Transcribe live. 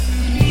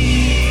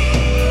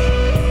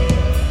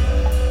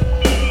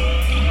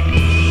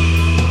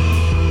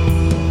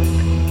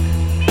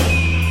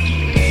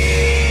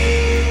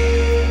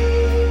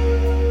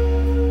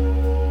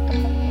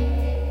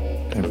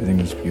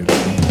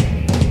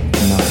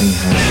Edition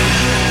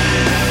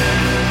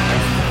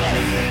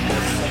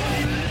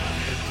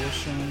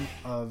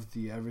of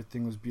the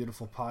Everything Was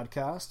Beautiful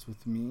podcast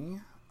with me.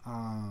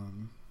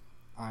 I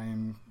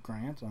am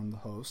Grant. I'm the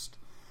host.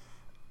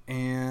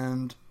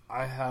 And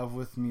I have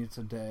with me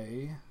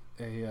today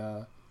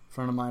a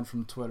friend of mine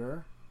from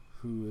Twitter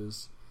who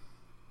is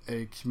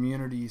a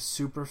Community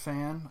super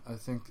fan, I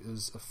think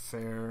is a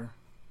fair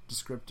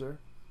descriptor,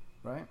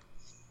 right?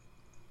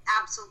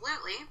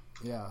 Absolutely.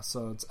 Yeah,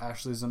 so it's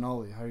Ashley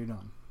Zanoli. How are you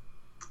doing?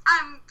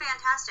 I'm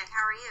fantastic.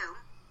 How are you?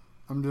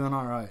 I'm doing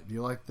all right. Do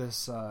you like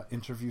this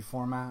interview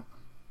format?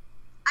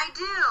 I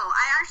do.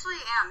 I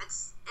actually am.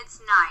 It's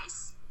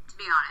nice, to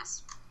be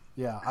honest.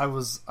 Yeah, I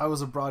was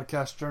a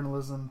broadcast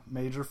journalism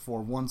major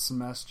for one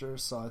semester,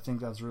 so I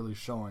think that's really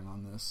showing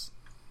on this.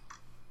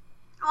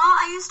 Well,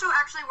 I used to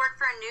actually work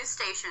for a news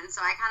station,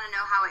 so I kind of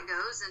know how it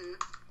goes, and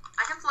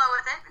I can flow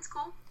with it. It's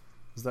cool.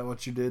 Is that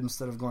what you did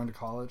instead of going to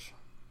college?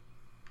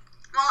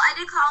 Well, I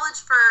did college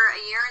for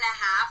a year and a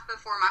half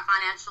before my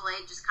financial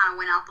aid just kind of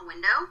went out the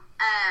window.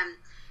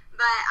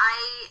 But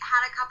I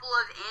had a couple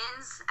of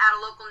ins at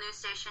a local news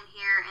station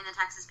here in the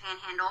Texas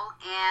Panhandle,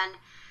 and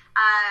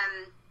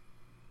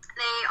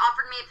they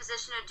offered me a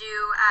position to do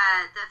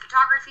the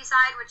photography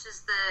side, which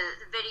is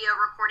the video,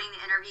 recording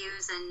the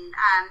interviews and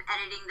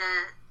editing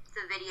the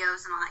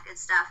videos and all that good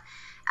stuff.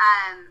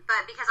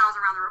 But because I was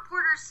around the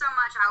reporters so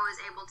much, I was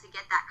able to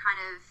get that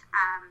kind of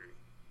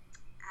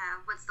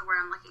what's the word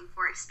I'm looking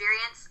for?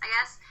 Experience, I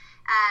guess.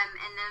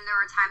 And then there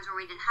were times where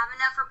we didn't have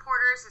enough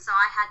reporters, and so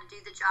I had to do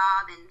the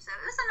job, and so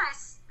it was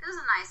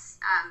a nice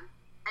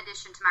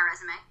addition to my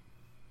resume.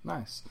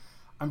 Nice.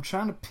 I'm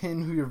trying to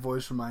pin who your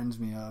voice reminds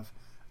me of.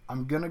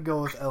 I'm gonna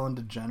go with Ellen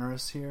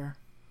DeGeneres here.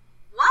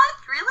 What?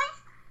 Really?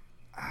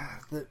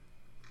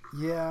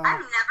 Yeah.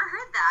 I've never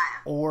heard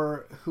that.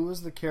 Or who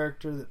was the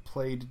character that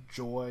played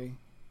Joy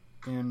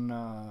in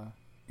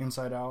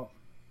Inside Out?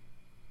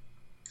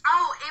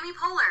 Oh, Amy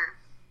Poehler.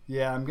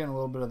 Yeah, I'm getting a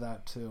little bit of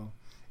that too.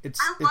 I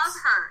love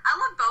her. I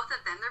love both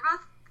of them. They're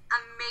both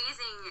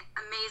amazing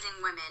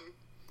women.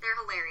 They're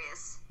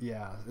hilarious.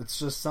 Yeah, it's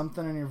just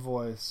something in your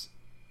voice.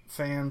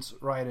 Fans,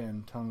 write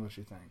in. Tell me what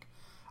you think.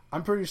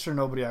 I'm pretty sure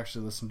nobody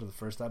actually listened to the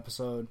first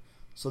episode,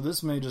 so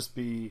this may just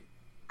be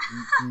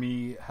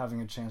me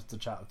having a chance to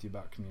chat with you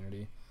about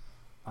Community.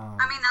 I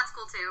mean, that's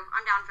cool too.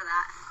 I'm down for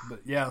that.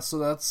 But yeah, so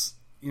that's,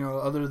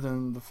 other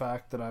than the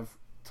fact that I've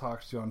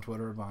talked to you on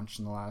Twitter a bunch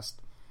in the last,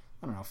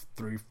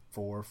 3,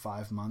 4,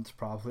 5 months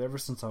probably, ever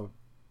since a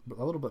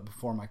little bit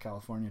before my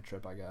California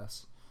trip, I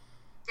guess.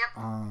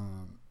 Yep.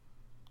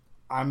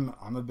 I'm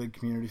a big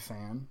Community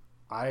fan.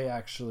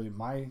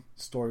 My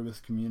story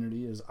with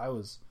Community is I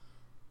was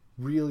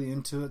really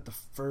into it the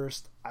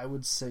first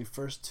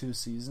 2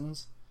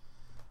 seasons.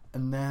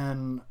 And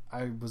then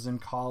I was in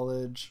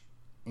college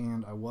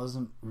and I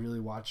wasn't really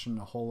watching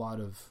a whole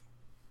lot of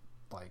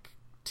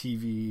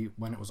TV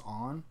when it was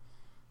on.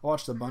 I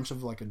watched a bunch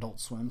of Adult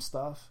Swim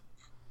stuff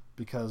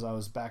because I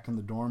was back in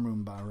the dorm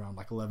room by around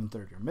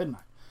 11:30 or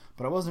midnight.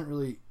 But I wasn't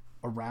really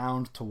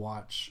around to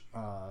watch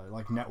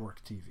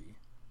network TV.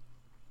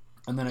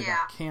 And then it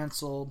got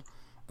canceled,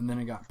 and then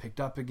it got picked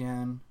up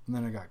again, and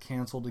then it got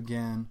canceled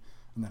again,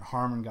 and then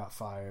Harmon got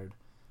fired.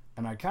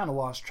 And I kind of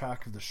lost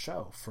track of the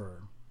show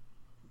for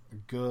a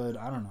good,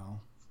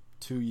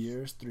 2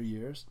 years, 3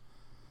 years.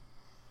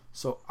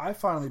 So I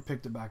finally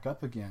picked it back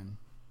up again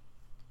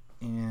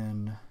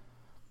in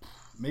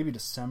maybe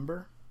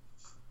December.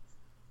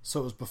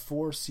 So it was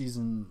before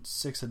season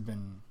 6 had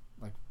been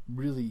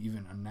really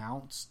even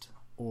announced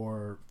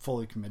or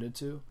fully committed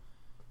to.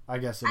 I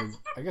guess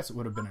it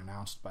would have been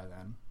announced by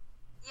then.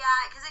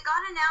 Yeah, because it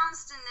got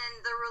announced, and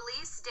then the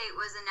release date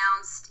was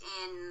announced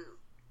in,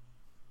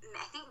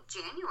 I think,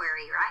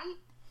 January, right?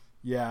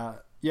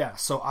 Yeah.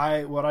 So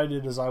what I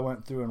did is I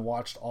went through and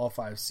watched all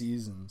 5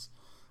 seasons,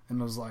 and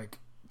was like,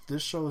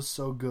 this show is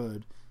so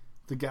good.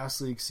 The Gas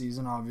Leak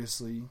season,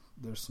 obviously,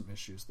 there's some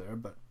issues there,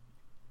 but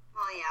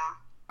well, yeah.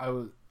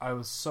 I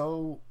was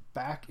so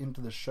back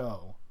into the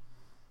show,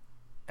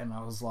 and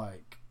I was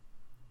like,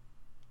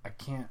 I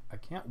can't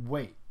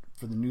wait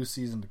for the new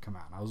season to come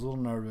out. I was a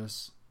little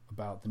nervous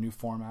about the new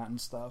format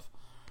and stuff.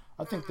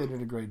 I think they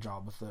did a great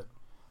job with it.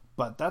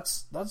 But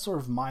that's sort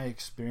of my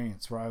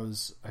experience where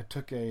I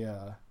took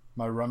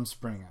my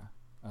Rumspringa,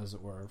 as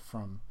it were,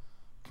 from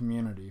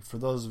Community. For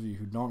those of you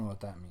who don't know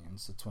what that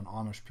means, it's when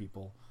Amish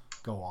people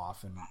go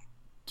off and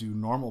do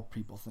normal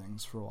people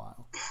things for a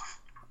while.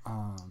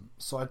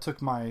 So I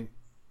took my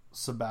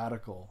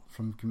sabbatical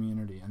from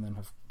Community and then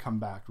have come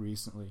back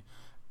recently.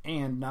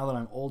 And now that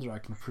I'm older, I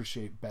can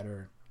appreciate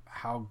better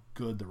how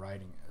good the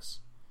writing is.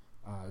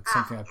 It's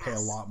something I pay a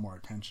lot more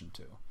attention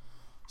to.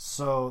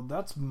 So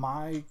that's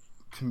my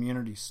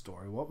Community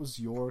story. What was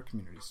your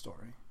Community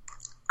story?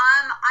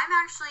 I'm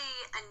actually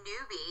a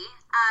newbie.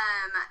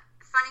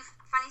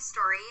 Funny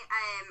story.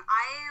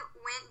 I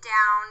went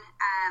down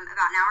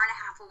about an hour and a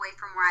half away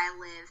from where I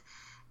live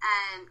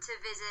to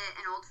visit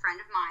an old friend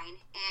of mine,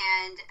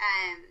 and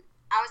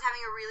I was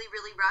having a really,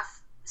 really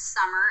rough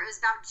summer. It was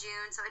about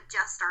June, so it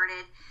just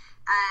started.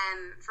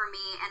 for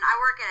me, and I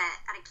work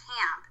at a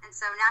camp, and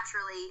so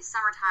naturally,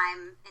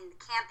 summertime in the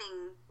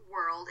camping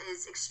world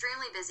is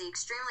extremely busy,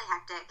 extremely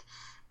hectic.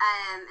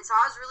 And so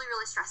I was really,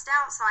 really stressed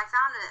out. So I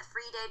found a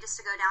free day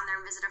just to go down there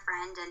and visit a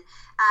friend. And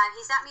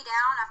he sat me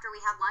down after we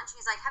had lunch.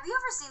 And he's like, "Have you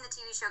ever seen the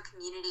TV show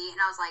Community?"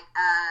 And I was like,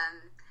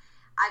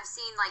 I've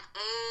seen like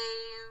a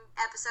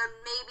episode,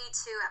 maybe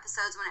 2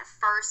 episodes when it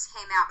first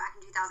came out back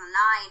in 2009,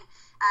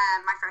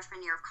 my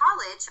freshman year of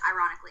college,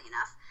 ironically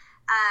enough.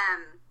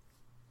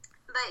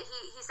 But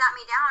he sat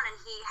me down and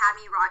he had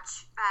me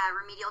watch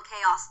Remedial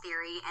Chaos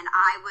Theory, and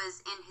I was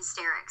in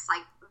hysterics,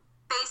 like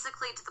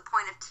basically to the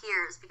point of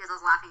tears because I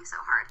was laughing so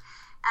hard.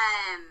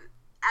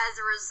 As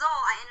a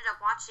result, I ended up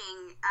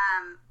watching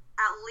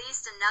at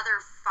least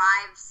another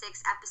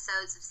 5-6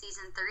 episodes of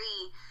season 3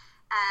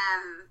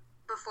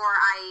 before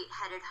I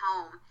headed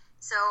home.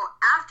 So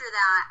after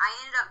that, I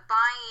ended up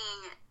buying.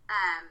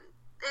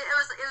 It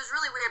was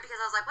really weird because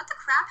I was like, what the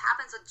crap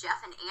happens with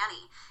Jeff and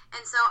Annie?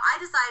 And so I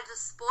decided to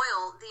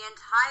spoil the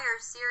entire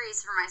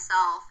series for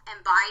myself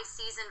and buy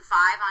season 5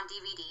 on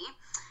DVD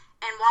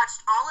and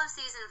watched all of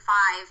season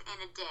 5 in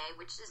a day,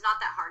 which is not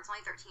that hard. It's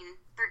only 13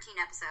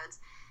 episodes.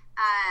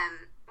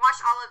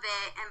 Watched all of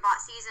it and bought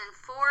season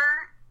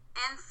 4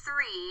 and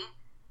 3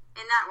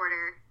 in that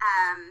order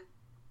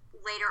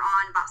later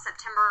on, about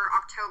September,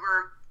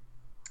 October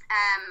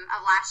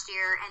of last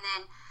year. And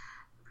then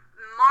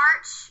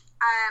March,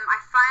 I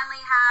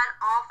finally had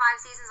all 5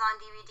 seasons on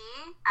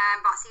DVD.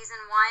 Bought season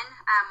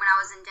 1 when I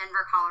was in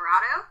Denver,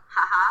 Colorado.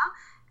 Haha.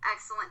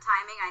 Excellent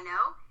timing, I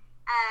know.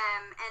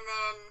 And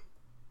then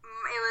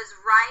it was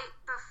right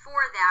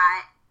before that.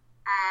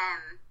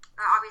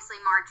 Obviously,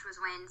 March was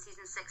when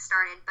season 6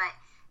 started, but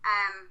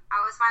I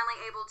was finally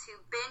able to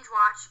binge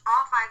watch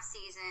all 5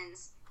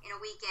 seasons in a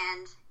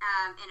weekend,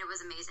 and it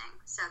was amazing.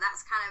 So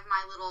that's kind of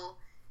my little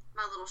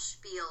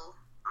spiel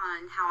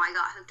on how I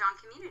got hooked on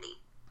Community.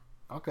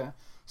 Okay,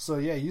 so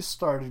yeah, you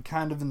started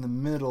kind of in the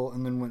middle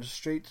and then went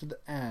straight to the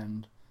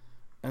end,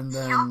 and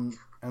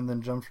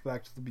then jumped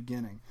back to the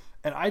beginning.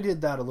 And I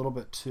did that a little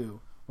bit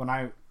too. When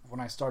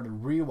I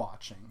started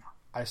rewatching,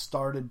 I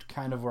started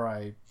kind of where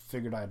I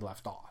figured I'd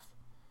left off.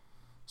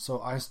 So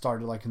I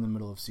started like in the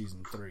middle of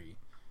season 3,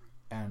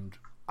 and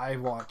I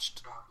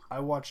watched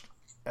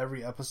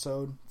every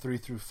episode 3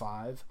 through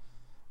 5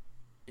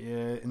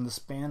 in the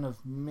span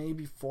of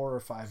maybe 4 or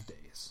 5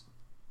 days.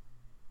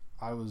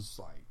 I was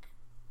like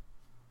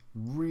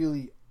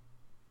really,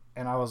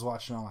 and I was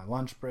watching on my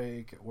lunch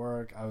break at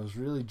work. I was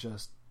really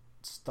just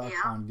stuck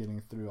on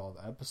getting through all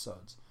the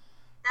episodes.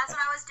 That's what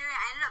I was doing.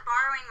 I ended up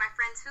borrowing my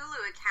friend's Hulu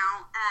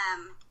account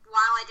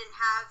while I didn't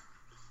have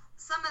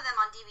some of them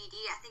on DVD.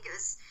 I think it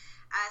was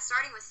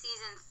starting with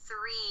season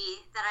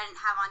 3 that I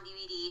didn't have on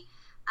DVD,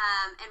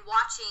 and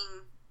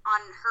watching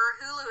on her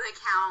Hulu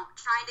account,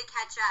 trying to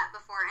catch up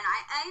before. And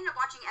I ended up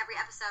watching every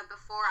episode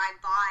before I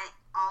bought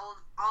all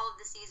of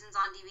the seasons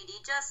on DVD,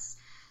 just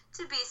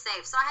to be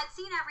safe. So I had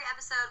seen every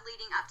episode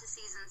leading up to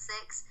season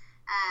 6,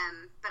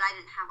 but I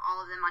didn't have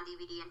all of them on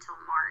DVD until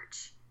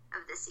March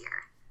of this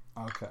year.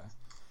 Okay.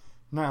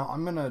 Now,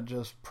 I'm going to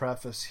just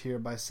preface here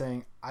by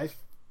saying I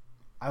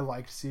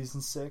liked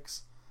season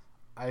 6.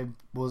 I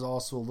was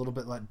also a little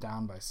bit let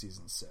down by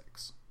season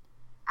 6.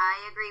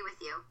 I agree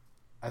with you.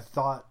 I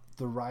thought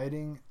the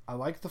writing, I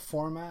liked the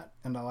format,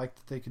 and I liked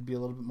that they could be a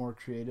little bit more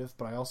creative,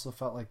 but I also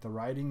felt like the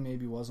writing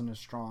maybe wasn't as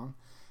strong.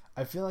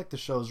 I feel like the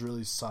show's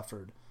really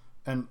suffered.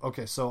 And,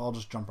 okay, so I'll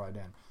just jump right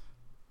in.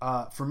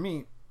 For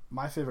me,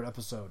 my favorite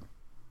episode,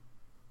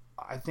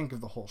 I think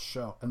of the whole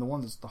show, and the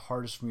one that's the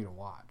hardest for me to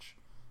watch,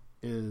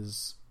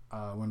 is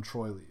when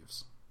Troy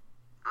leaves.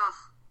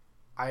 Ugh.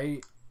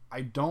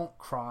 I don't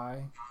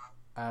cry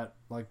at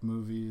like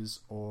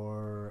movies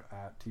or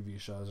at TV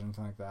shows or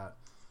anything like that.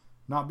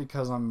 Not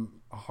because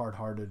I'm a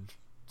hard-hearted,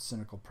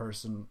 cynical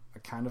person. I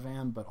kind of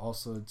am, but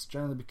also it's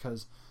generally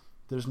because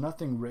there's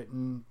nothing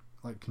written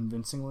like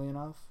convincingly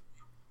enough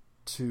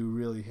to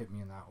really hit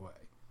me in that way.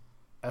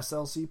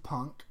 SLC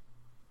Punk,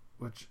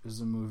 which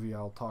is a movie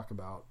I'll talk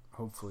about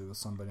hopefully with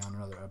somebody on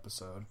another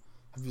episode.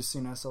 Have you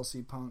seen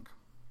SLC Punk?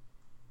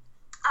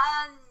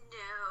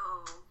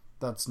 No.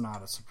 That's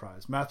not a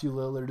surprise. Matthew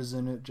Lillard is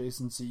in it.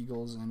 Jason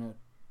Segel's in it.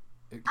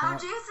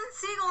 Jason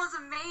Segel is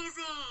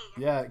amazing.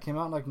 Yeah, it came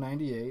out in like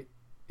 98.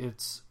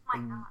 It's a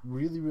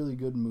really, really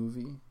good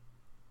movie.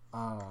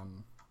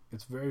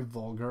 It's very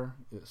vulgar,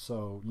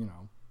 so, you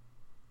know.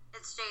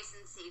 It's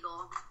Jason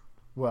Segel.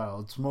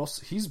 Well,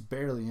 he's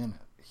barely in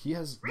it. He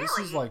has, really?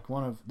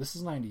 This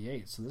is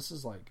 98, so this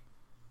is like,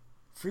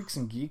 Freaks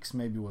and Geeks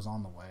maybe was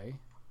on the way.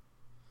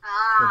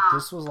 But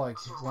this was like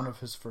one of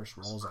his first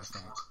roles, I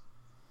think.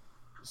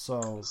 So,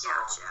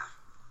 gotcha.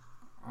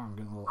 I'm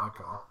getting a little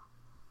echo.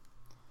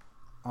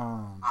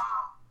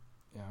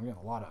 Yeah, I'm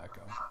getting a lot of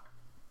echo.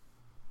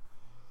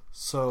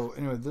 So,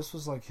 anyway, this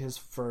was like his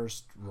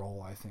first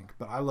role, I think.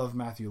 But I love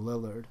Matthew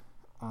Lillard.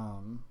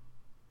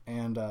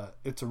 And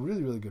it's a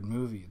really, really good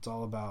movie. It's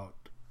all about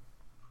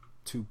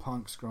 2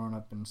 punks growing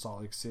up in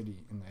Salt Lake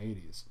City in the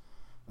 80s.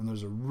 And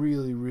there's a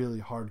really, really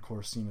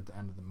hardcore scene at the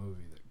end of the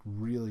movie that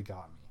really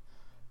got me.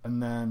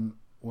 And then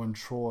when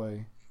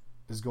Troy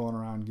is going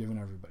around giving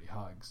everybody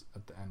hugs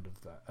at the end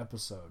of the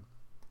episode.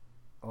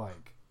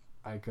 Like,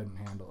 I couldn't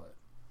handle it.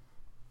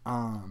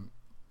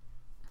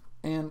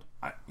 And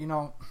I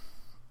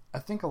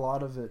think a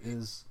lot of it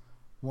is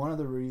one of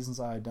the reasons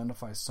I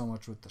identify so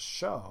much with the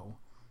show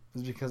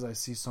is because I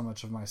see so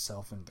much of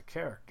myself in the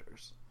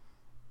characters.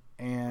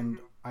 And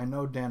I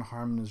know Dan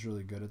Harmon is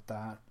really good at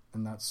that,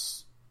 and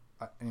that's,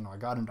 I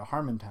got into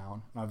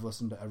Harmontown, and I've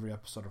listened to every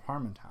episode of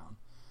Harmontown.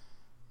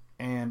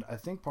 And I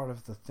think part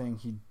of the thing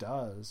he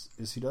does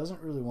is he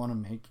doesn't really want to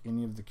make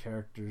any of the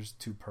characters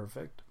too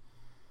perfect,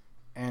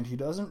 and he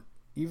doesn't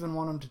even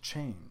want them to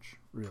change,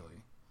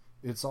 really.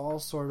 It's all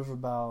sort of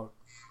about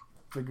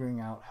figuring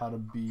out how to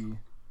be,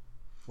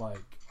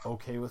 like,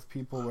 okay with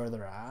people where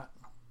they're at,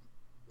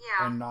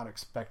 and not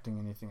expecting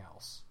anything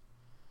else.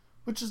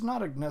 Which is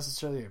not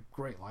necessarily a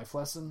great life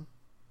lesson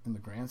in the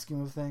grand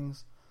scheme of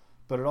things,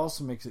 but it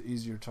also makes it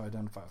easier to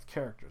identify with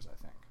characters, I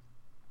think.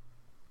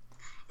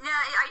 No,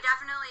 I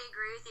definitely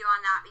agree with you on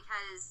that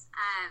because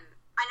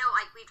I know,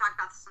 like, we've talked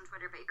about this on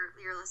Twitter, but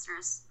your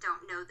listeners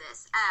don't know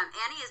this.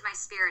 Annie is my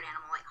spirit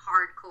animal, like,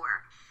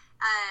 hardcore.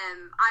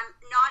 I'm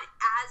not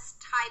as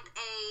type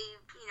A,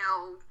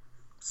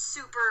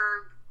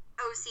 super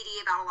OCD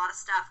about a lot of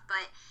stuff,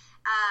 but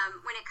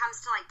when it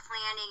comes to, like,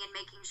 planning and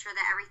making sure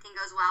that everything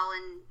goes well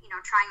and,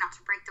 trying not to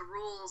break the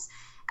rules,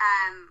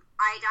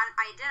 I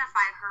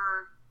identify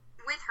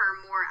with her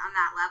more on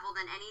that level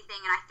than anything,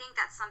 and I think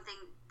that's something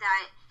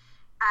that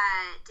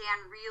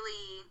Dan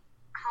really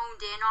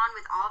honed in on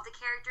with all of the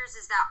characters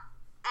is that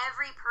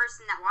every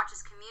person that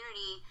watches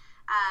Community,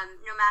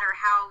 no matter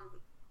how,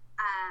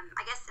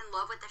 I guess, in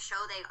love with the show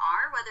they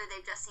are, whether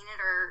they've just seen it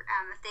or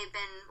if they've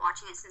been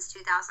watching it since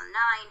 2009,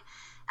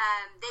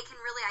 they can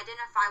really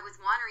identify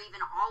with one or even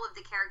all of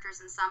the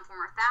characters in some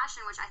form or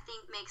fashion, which I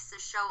think makes the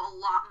show a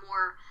lot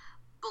more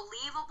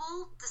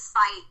believable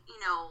despite,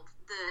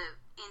 the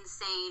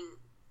insane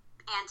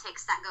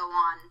antics that go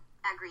on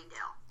at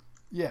Greendale.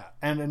 Yeah,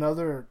 and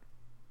another,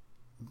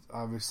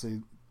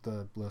 obviously,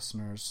 the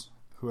listeners,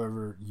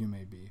 whoever you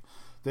may be,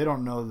 they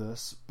don't know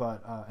this,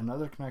 but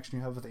another connection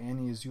you have with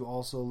Annie is you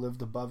also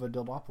lived above a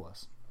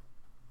Dildopolis.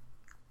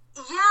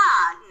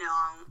 Yeah,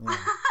 no.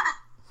 Yeah.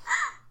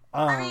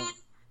 I mean...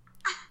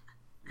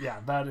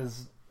 yeah, that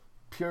is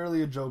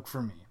purely a joke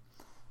for me.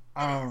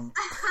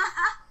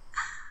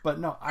 But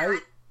no, I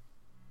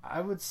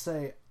would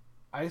say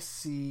I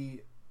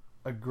see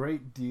a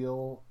great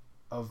deal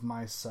of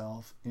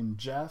myself in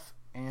Jeff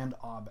and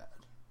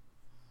Abed.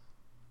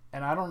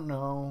 And I don't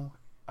know,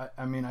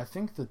 I mean, I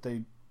think that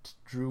they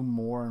drew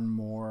more and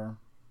more,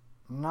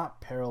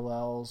 not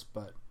parallels,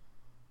 but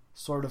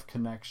sort of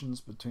connections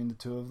between the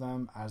two of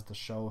them as the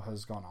show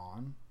has gone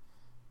on.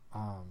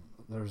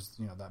 There's,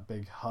 that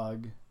big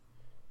hug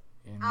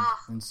in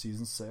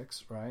season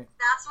 6, right?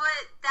 That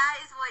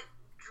is what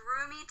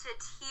drew me to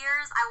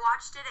tears. I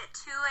watched it at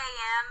 2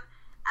 a.m.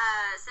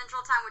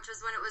 Central Time, which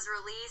was when it was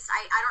released.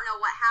 I don't know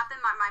what happened.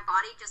 My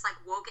body just, like,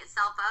 woke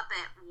itself up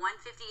at 1:58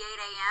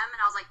 a.m.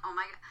 and I was like, oh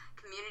my God,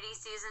 Community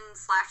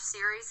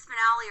season/series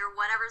finale or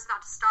whatever's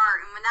about to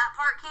start. And when that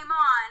part came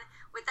on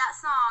with that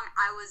song,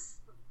 I was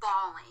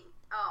bawling.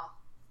 Oh.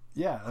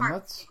 Yeah,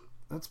 and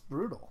that's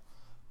brutal.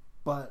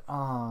 But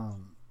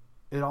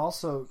it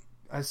also,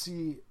 I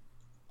see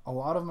a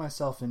lot of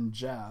myself in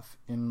Jeff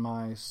in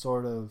my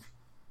sort of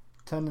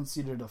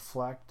tendency to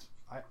deflect.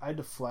 I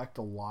deflect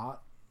a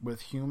lot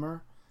with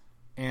humor,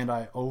 and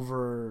I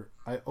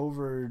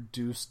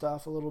overdo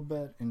stuff a little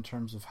bit in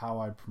terms of how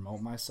I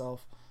promote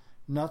myself.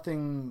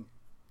 Nothing,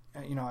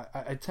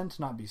 I tend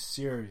to not be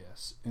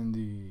serious in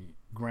the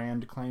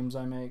grand claims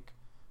I make,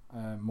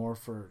 more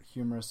for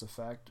humorous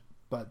effect.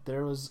 But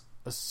there was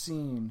a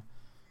scene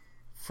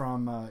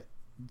from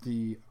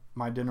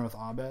My Dinner with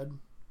Abed,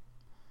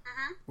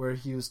 where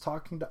he was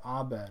talking to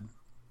Abed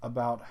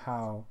about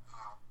how,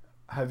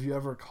 have you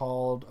ever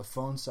called a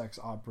phone sex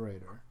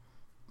operator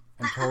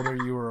and told her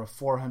you were a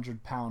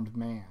 400-pound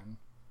man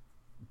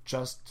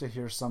just to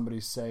hear somebody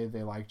say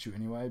they liked you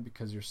anyway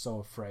because you're so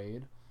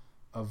afraid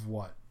of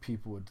what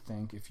people would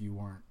think if you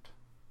weren't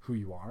who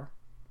you are?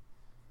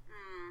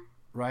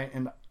 Right?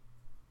 And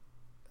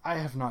I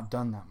have not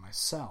done that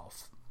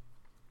myself.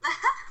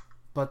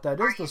 But that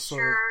is the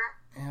sort of...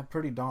 Yeah,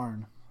 pretty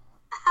darn.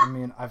 I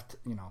mean, I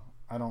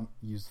don't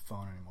use the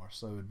phone anymore,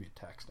 so it would be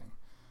texting.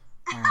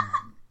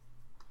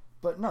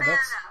 But no,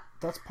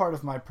 that's part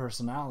of my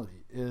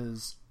personality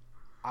is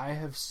I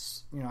have,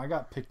 I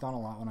got picked on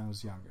a lot when I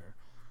was younger,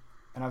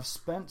 and I've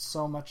spent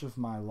so much of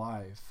my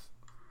life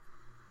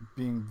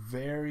being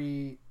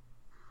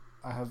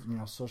I have,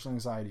 social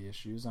anxiety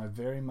issues, and I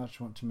very much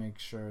want to make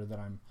sure that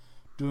I'm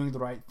doing the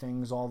right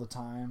things all the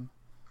time,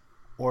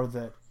 or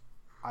that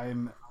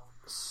I'm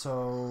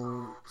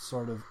so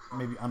sort of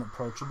maybe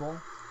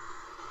unapproachable.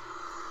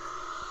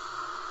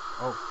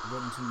 Oh,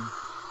 getting some...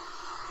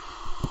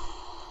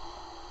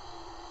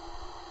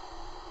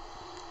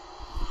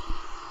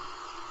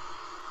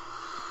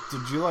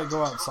 Did you,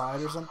 go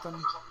outside or something?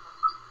 Wait,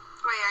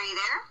 are you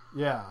there?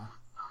 Yeah.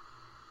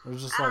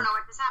 There's just, I don't know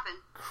what just happened.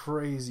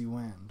 crazy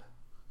wind.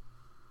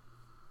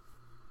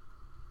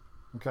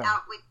 Okay.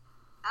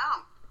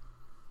 Oh.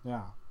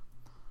 Yeah.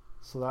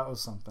 So that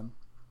was something.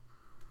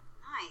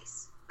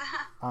 Nice.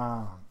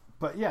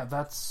 But yeah,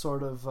 that's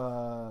sort of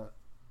a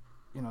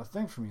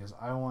thing for me is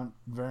I want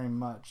very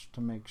much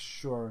to make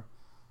sure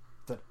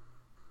that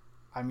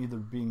I'm either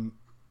being...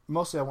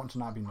 Mostly I want to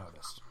not be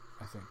noticed,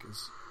 I think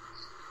is...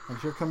 And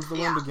here comes the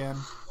wind again.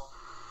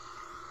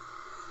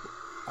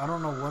 I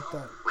don't know what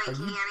that... Wait, can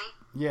you hear me?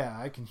 Yeah,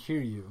 I can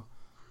hear you.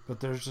 But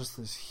there's just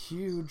this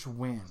huge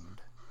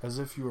wind, as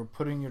if you were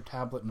putting your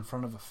tablet in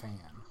front of a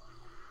fan.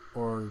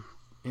 Or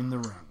in the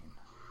rain.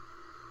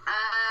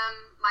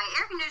 My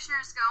air conditioner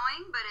is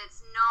going, but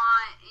it's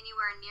not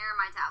anywhere near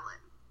my tablet.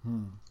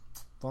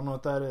 Don't know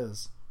what that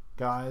is.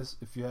 Guys,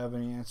 if you have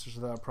any answers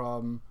to that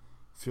problem,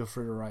 feel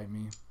free to write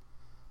me.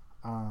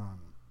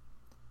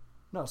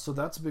 No, so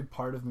that's a big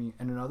part of me.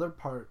 And another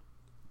part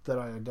that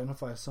I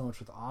identify so much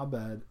with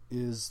Abed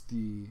is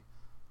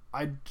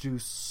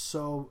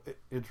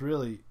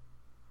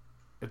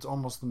it's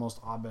almost the most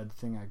Abed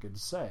thing I could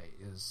say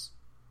is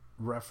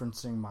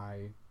referencing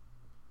my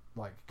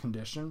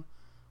condition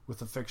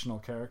with a fictional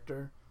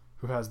character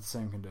who has the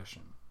same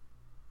condition,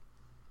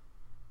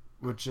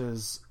 which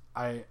is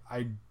I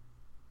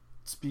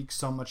speak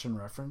so much in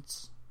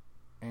reference,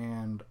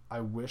 and I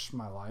wish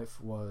my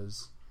life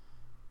was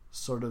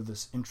sort of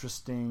this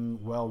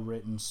interesting,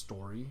 well-written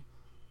story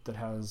that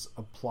has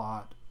a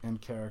plot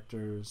and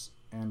characters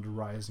and a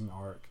rising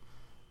arc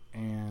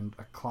and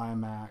a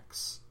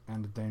climax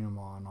and a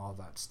denouement and all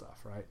that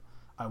stuff, right?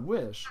 I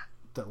wish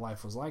that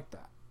life was like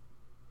that,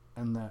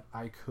 and that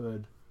I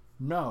could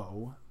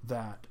know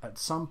that at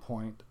some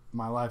point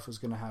my life was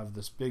going to have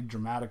this big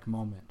dramatic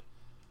moment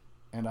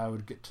and I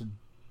would get to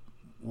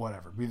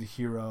be the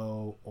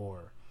hero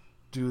or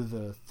do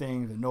the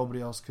thing that nobody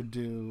else could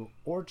do,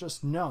 or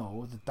just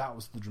know that that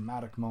was the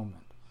dramatic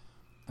moment,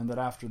 and that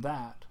after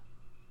that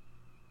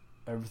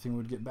everything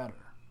would get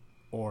better,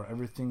 or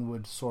everything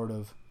would sort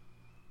of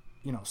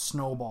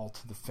snowball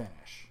to the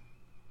finish,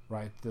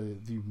 right? The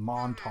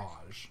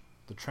montage,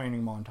 the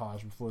training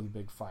montage before the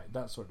big fight,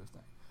 that sort of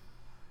thing.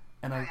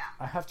 And I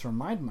have to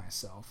remind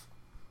myself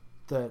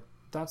that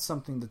that's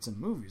something that's in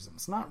movies, and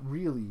it's not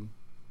really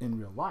in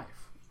real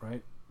life,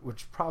 right?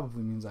 Which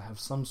probably means I have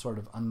some sort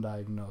of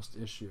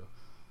undiagnosed issue.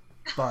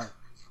 But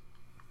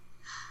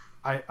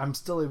I'm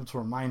still able to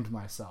remind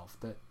myself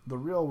that the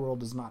real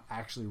world is not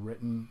actually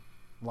written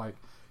like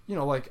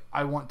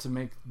I want to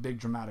make big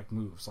dramatic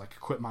moves, like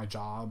quit my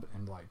job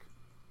and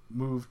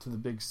move to the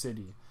big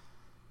city.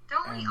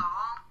 Don't we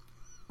all?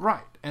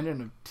 Right. And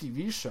in a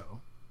TV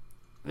show,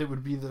 it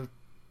would be the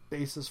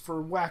basis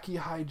for wacky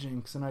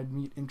hijinks, and I'd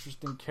meet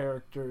interesting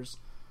characters,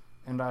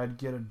 and I'd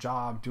get a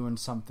job doing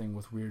something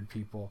with weird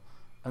people,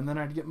 and then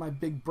I'd get my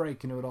big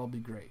break, and it would all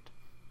be great.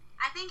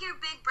 I think your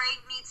big break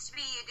needs to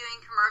be you doing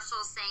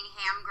commercials saying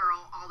 "ham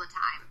girl" all the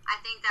time. I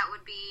think that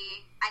would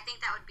be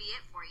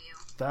it for you.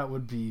 That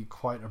would be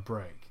quite a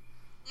break.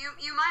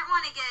 You might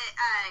want to get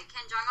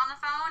Ken Jeong on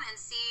the phone and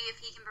see if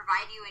he can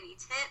provide you any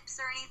tips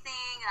or anything.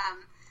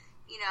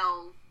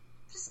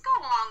 Just go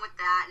along with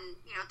that and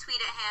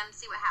tweet at him,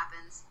 see what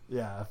happens.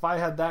 Yeah, if I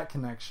had that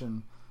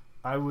connection,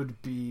 I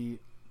would be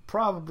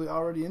probably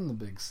already in the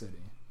big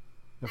city.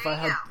 If I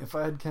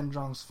had Ken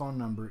Jeong's phone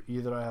number,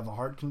 either I have a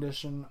heart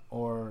condition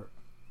or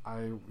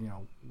I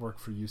work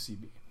for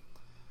UCB.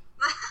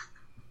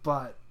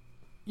 But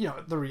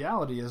the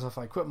reality is, if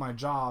I quit my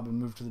job and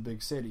move to the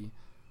big city,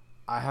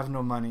 I have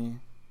no money.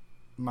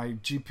 My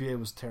GPA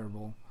was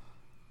terrible.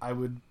 I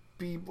would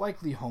be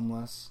likely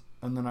homeless,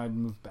 and then I'd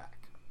move back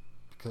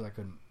because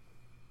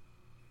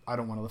I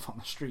don't want to live on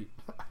the street.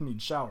 I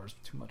need showers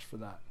too much for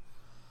that.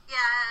 Yeah,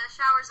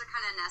 showers are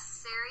kind of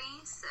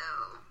necessary,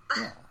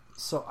 so yeah.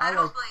 So I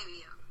don't blame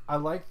you. I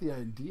like the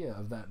idea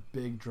of that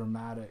big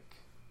dramatic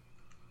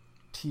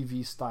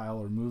TV style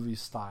or movie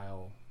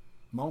style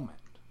moment,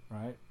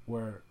 right?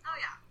 Where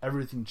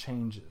everything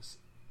changes.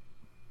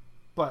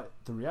 But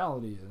the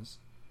reality is,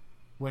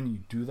 when you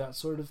do that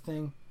sort of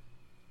thing,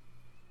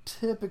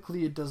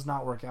 typically it does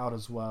not work out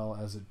as well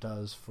as it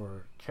does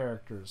for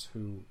characters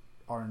who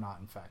are not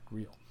in fact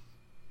real.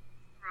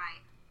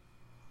 Right.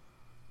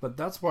 But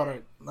that's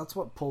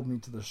what pulled me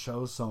to the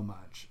show so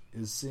much,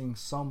 is seeing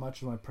so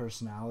much of my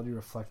personality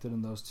reflected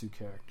in those two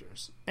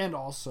characters. And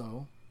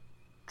also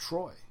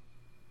Troy,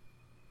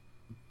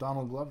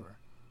 Donald Glover,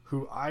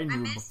 who I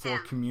knew before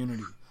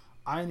Community.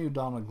 I knew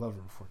Donald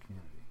Glover before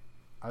Community.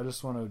 I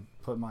just want to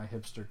put my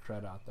hipster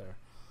cred out there.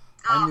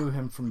 I knew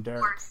him from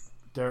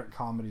Derek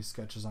comedy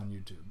sketches on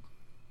YouTube.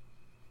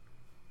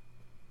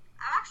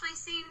 I've actually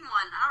seen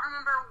one. I don't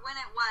remember when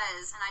it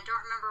was, and I don't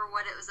remember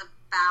what it was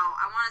about.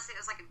 I want to say it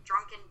was like a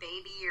drunken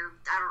baby, or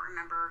I don't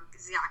remember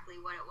exactly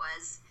what it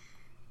was.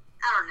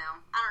 I don't know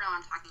what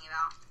I'm talking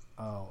about.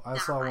 Oh, I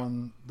saw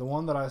one. The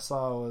one that I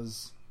saw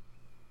was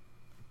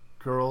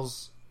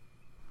Girls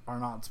Are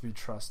Not to Be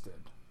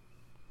Trusted.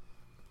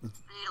 I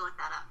need to look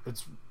that up.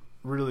 It's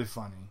really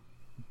funny,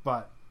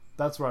 but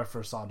that's where I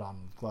first saw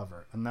Donald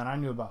Glover, and then I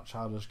knew about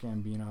Childish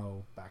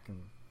Gambino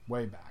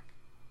way back.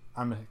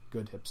 I'm a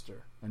good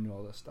hipster. I knew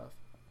all this stuff.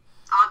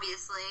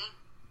 Obviously.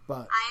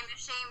 But I am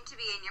ashamed to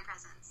be in your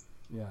presence.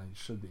 Yeah, you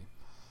should be.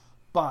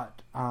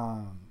 But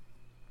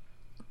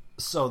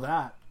so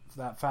that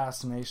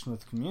fascination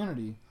with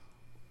community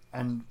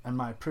and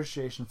my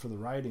appreciation for the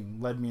writing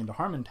led me into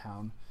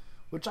Harmontown,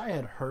 which I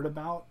had heard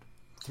about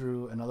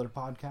through another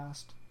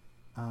podcast,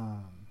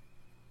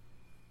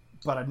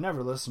 but I'd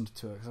never listened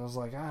to it because I was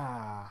like,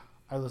 I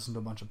listened to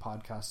a bunch of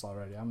podcasts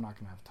already. I'm not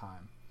going to have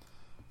time.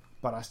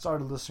 But I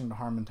started listening to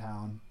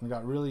Harmontown and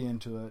got really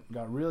into it.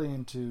 Got really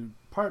into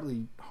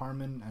partly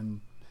Harmon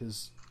and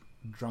his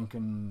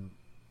drunken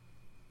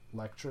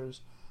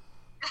lectures.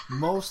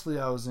 Mostly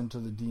I was into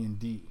the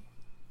D&D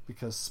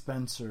because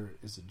Spencer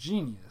is a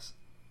genius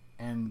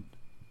and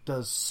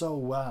does so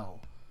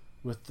well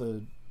with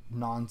the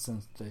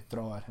nonsense they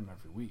throw at him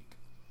every week,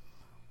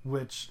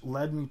 which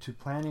led me to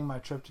planning my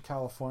trip to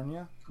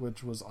California,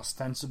 which was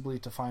ostensibly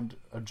to find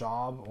a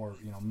job or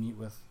meet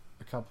with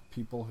a couple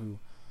people who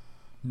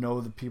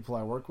know the people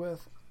I work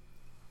with.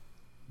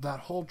 That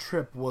whole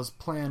trip was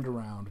planned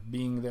around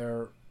being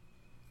there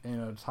in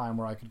a time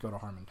where I could go to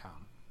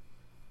Harmontown.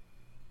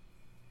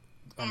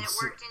 And it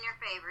worked in your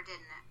favor, didn't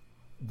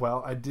it?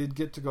 Well, I did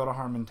get to go to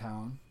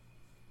Harmontown.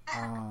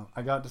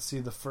 I got to see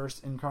the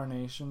first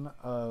incarnation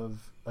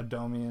of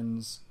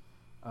Adomian's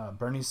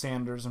Bernie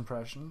Sanders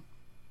impression,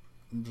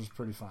 which was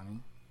pretty funny.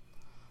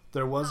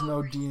 There was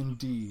no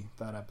D&D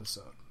that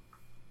episode,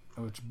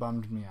 which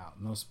bummed me out.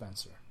 No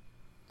Spencer.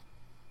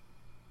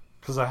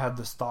 Because I had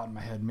this thought in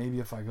my head, maybe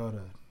if I go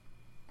to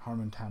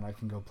Harmontown, I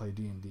can go play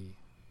D&D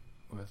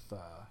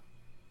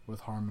with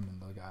Harmon and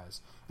the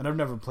guys. And I've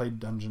never played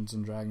Dungeons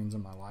and Dragons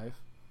in my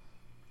life.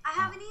 I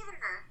haven't either.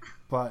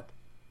 But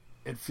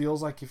it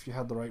feels like if you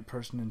had the right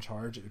person in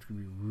charge, it could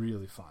be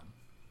really fun.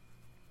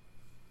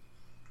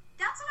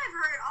 That's what I've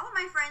heard. All of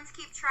my friends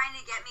keep trying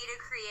to get me to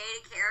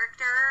create a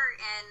character,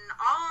 and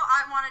all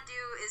I want to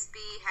do is be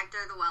Hector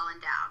the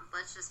Well-Endowed.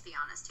 Let's just be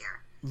honest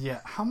here.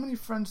 Yeah, how many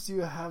friends do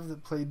you have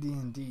that play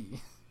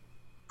D&D?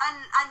 A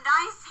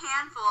nice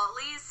handful, at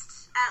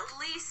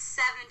least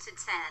 7 to 10.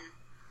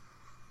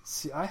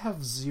 See, I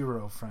have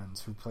 0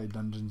 friends who play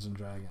Dungeons and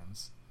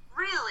Dragons.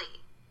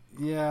 Really?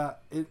 Yeah,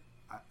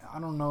 I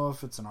don't know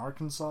if it's an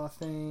Arkansas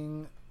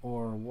thing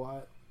or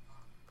what,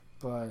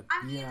 but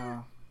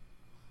yeah.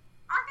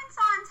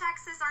 Arkansas and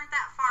Texas aren't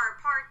that far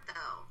apart,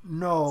 though.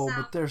 No,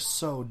 but they're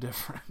so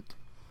different.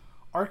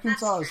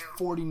 Arkansas is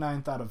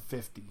 49th out of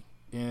 50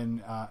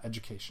 in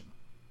education.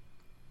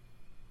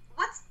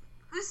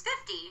 Who's 50?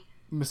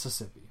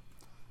 Mississippi.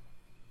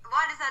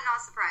 Why does that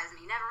not surprise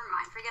me? Never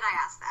mind. Forget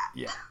I asked that.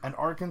 Yeah, and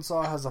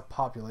Arkansas has a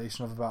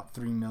population of about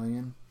 3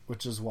 million,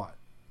 which is what?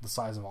 The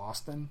size of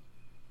Austin?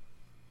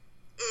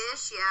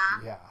 Ish,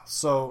 yeah. Yeah,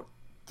 so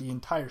the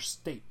entire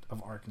state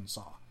of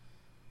Arkansas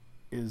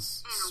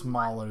is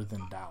smaller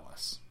than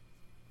Dallas.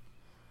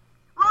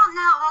 Well,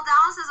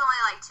 Dallas is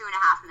only like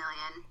 2.5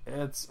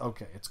 million. It's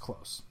okay, it's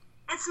close.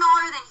 It's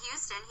smaller than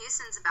Houston.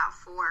 Houston's about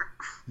 4.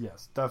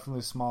 Yes,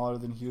 definitely smaller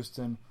than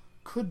Houston.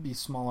 Could be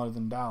smaller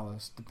than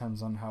Dallas,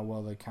 depends on how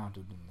well they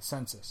counted in the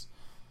census.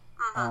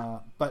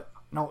 But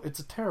no, it's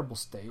a terrible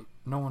state.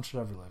 No one should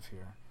ever live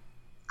here.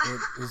 It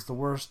is the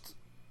worst.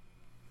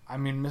 I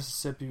mean,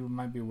 Mississippi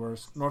might be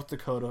worse. North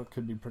Dakota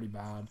could be pretty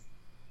bad.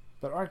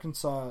 But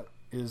Arkansas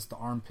is the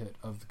armpit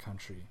of the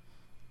country.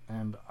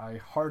 And I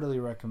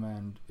heartily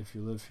recommend, if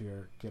you live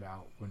here, get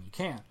out when you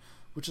can.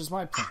 Which is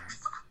my plan.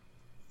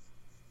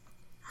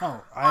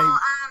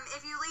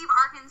 If you leave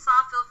Arkansas,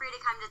 feel free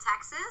to come to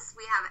Texas.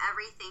 We have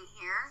everything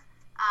here.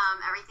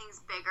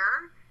 Everything's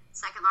bigger.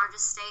 Second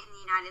largest state in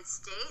the United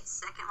States.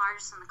 Second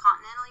largest in the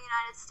continental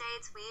United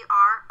States. We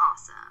are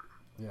awesome.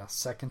 Yeah,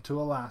 second to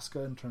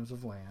Alaska in terms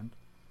of land.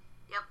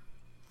 Yep.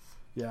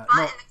 Yeah.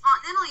 But in the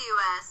continental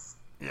U.S.,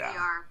 we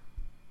are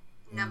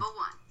number 1.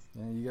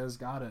 Yeah, you guys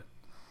got it.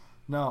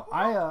 No,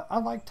 I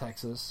like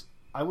Texas.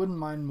 I wouldn't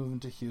mind moving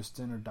to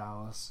Houston or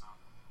Dallas.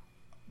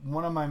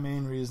 One of my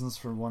main reasons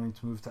for wanting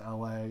to move to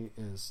LA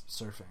is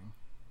surfing.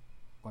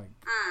 Like,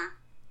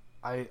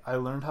 I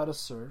learned how to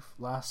surf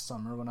last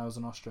summer when I was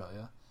in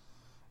Australia.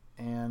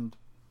 And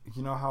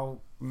you know how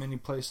many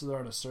places there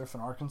are to surf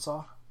in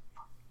Arkansas?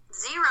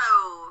 0.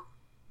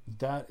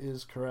 That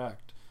is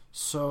correct.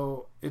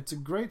 So it's a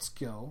great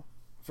skill.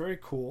 Very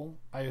cool.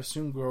 I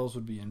assume girls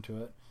would be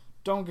into it.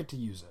 Don't get to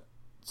use it.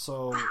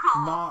 So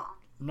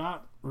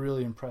not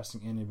really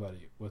impressing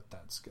anybody with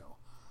that skill.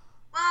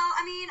 Well,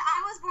 I mean,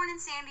 I was born in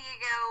San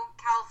Diego,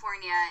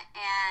 California,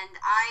 and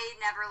I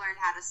never learned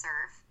how to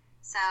surf.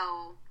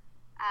 So,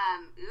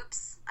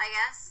 oops, I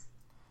guess.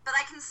 But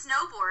I can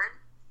snowboard.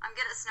 I'm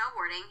good at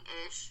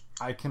snowboarding-ish.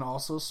 I can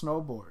also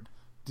snowboard.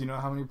 Do you know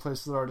how many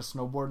places there are to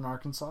snowboard in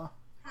Arkansas?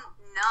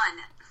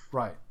 None.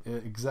 Right.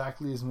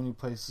 Exactly as many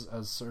places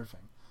as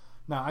surfing.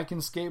 Now, I can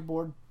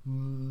skateboard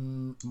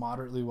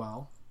moderately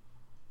well,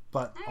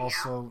 but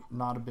also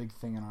not a big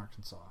thing in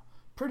Arkansas.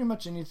 Pretty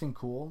much anything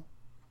cool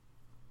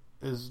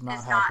is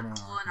not happening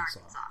in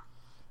Arkansas.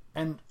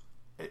 And,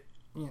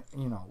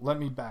 let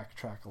me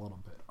backtrack a little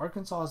bit.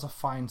 Arkansas is a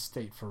fine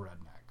state for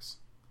rednecks.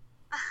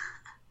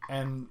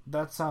 And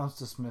that sounds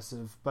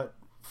dismissive, but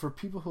for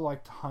people who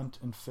like to hunt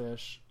and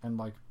fish and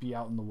like be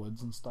out in the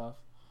woods and stuff,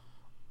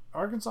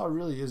 Arkansas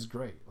really is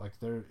great. Like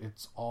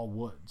it's all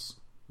woods.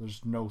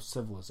 There's no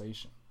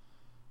civilization.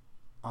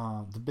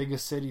 The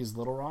biggest city is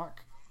Little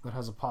Rock, that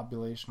has a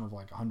population of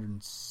like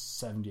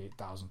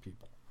 178,000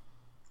 people.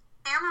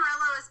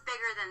 Amarillo is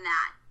bigger than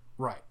that.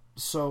 Right.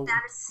 So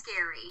that is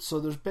scary. So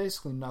there's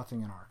basically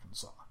nothing in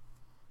Arkansas,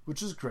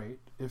 which is great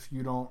if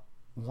you don't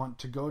want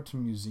to go to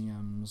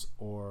museums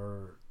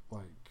or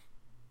like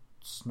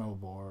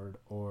snowboard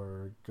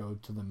or go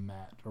to the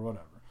Met or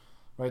whatever.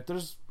 Right?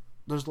 There's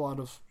a lot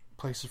of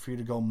places for you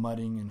to go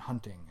mudding and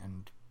hunting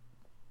and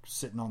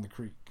sitting on the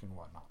creek and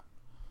whatnot.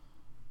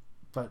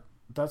 But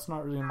that's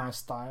not really my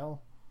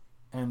style.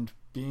 And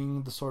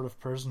being the sort of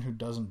person who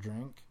doesn't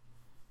drink,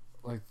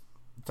 like,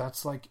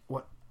 that's like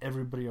what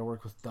everybody I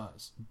work with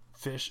does.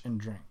 Fish and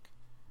drink.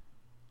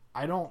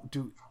 I don't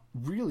do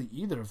really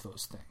either of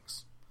those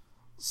things.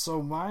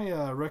 So my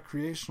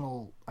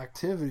recreational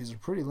activities are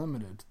pretty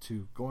limited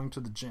to going to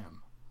the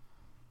gym,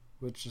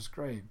 which is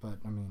great, but,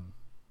 I mean,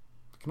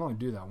 I can only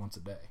do that once a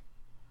day.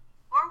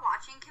 Or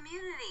watching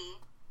Community.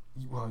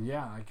 Well,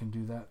 yeah, I can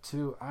do that,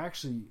 too.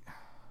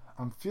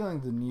 I'm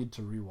feeling the need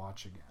to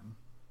rewatch again.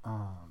 Do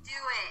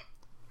it.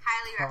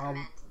 Highly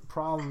recommend.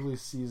 Probably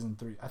season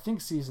 3. I think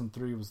season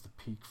 3 was the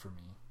peak for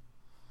me.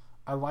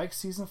 I like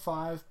season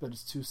 5, but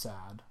it's too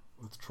sad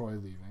with Troy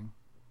leaving.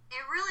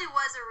 It really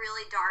was a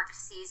really dark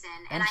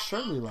season. And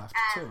Shirley left,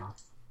 too.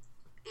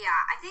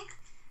 Yeah, I think,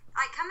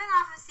 like, coming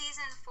off of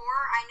season 4,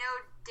 I know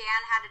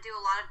Dan had to do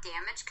a lot of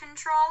damage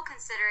control,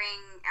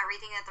 considering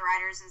everything that the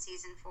writers in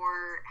season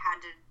 4 had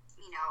to,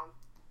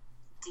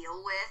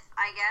 deal with,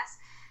 I guess.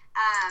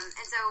 And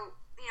so,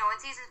 when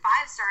season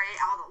 5 started,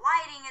 all the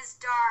lighting is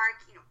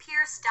dark,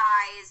 Pierce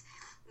dies,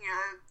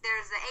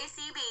 there's the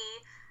ACB,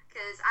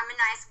 because I'm a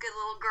nice, good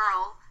little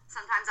girl.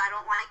 Sometimes I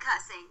don't like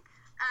cussing.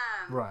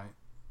 Right.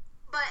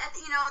 But,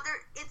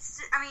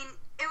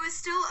 it was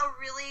still a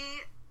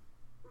really,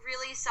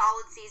 really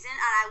solid season,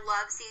 and I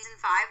love season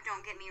 5,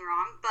 don't get me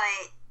wrong,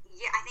 but,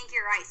 yeah, I think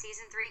you're right,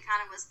 season 3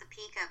 kind of was the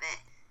peak of it.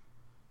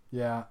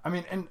 Yeah,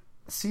 and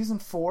season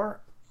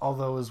 4,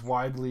 although is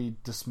widely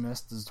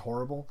dismissed as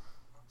horrible,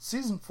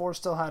 season 4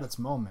 still had its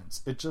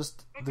moments. It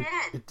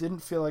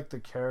didn't feel like the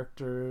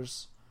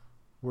characters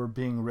were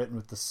being written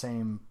with the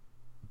same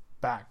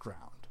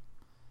background.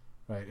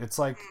 Right? It's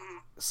like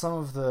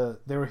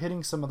they were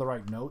hitting some of the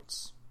right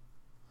notes,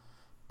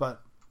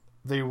 but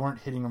they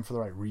weren't hitting them for the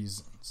right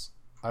reasons,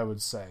 I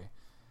would say.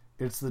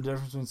 It's the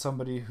difference between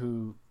somebody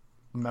who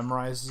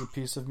memorizes a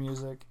piece of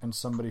music and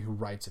somebody who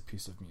writes a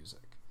piece of music.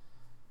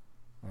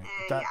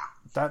 Right?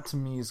 That to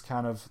me is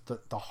kind of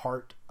the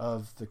heart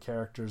of the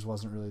characters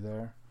wasn't really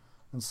there.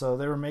 And so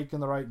they were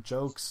making the right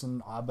jokes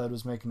and Abed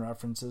was making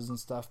references and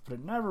stuff, but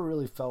it never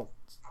really felt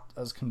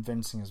as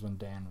convincing as when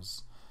Dan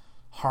was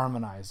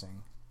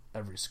harmonizing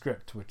every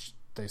script, which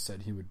they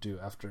said he would do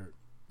after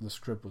the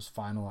script was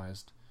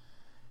finalized.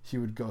 He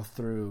would go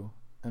through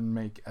and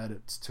make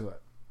edits to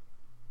it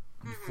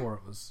before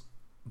it was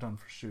done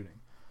for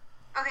shooting.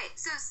 Okay,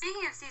 so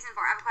speaking of season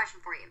 4, I have a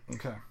question for you.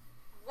 Okay.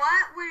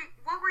 What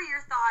were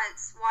your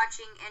thoughts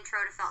watching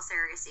Intro to Felt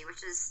Surrogacy,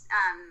 which is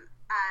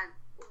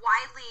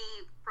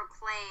widely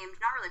proclaimed,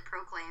 not really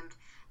proclaimed,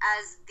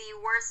 as the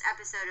worst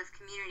episode of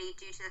Community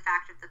due to the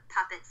fact of the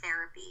puppet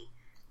therapy?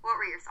 What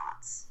were your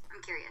thoughts?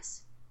 I'm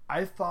curious.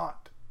 I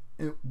thought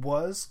it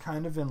was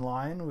kind of in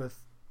line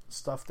with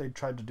stuff they'd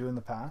tried to do in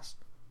the past.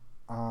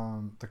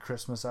 The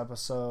Christmas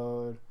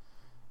episode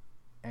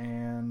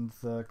and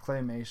the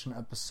Claymation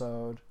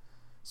episode.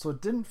 So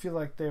it didn't feel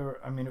like they were...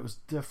 it was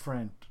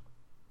different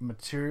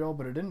material,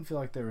 but it didn't feel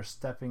like they were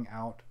stepping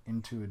out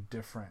into a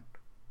different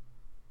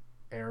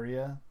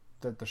area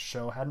that the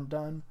show hadn't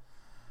done.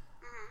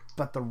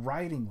 But the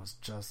writing was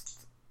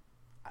just...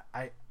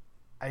 I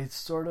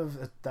sort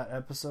of... That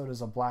episode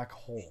is a black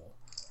hole.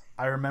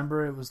 I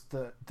remember it was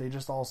they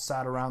just all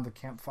sat around the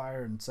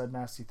campfire and said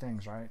nasty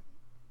things, right?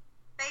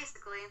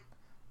 Basically.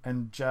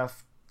 And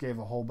Jeff gave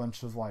a whole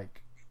bunch of,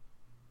 like,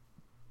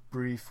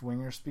 brief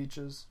winger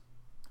speeches.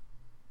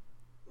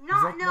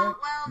 No. In that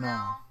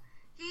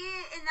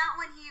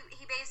one,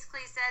 he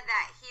basically said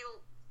that he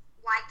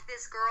liked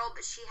this girl,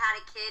 but she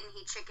had a kid and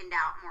he chickened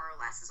out, more or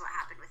less, is what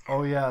happened with him.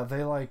 Oh, yeah,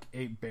 they, like,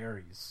 ate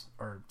berries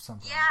or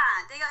something.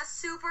 Yeah, they got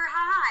super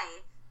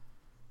high.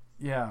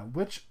 Yeah,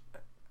 which,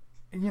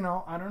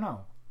 I don't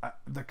know.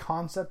 The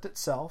concept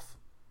itself,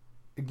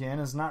 again,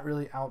 is not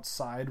really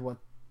outside what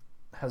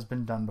has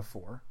been done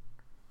before.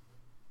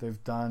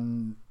 They've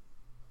done,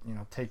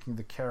 taking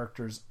the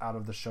characters out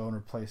of the show and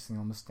replacing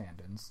them with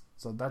stand-ins.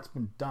 So that's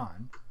been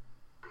done.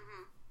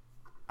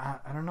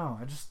 I don't know.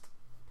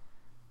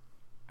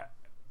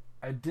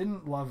 I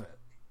didn't love it,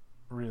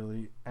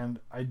 really, and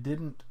I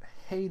didn't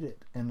hate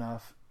it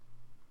enough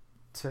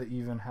to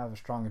even have a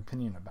strong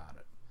opinion about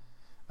it.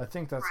 I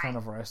think that's kind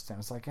of where I stand.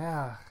 It's like,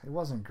 it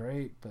wasn't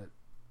great, but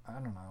I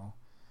don't know.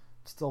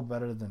 It's still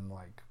better than,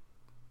 like,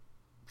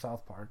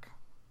 South Park.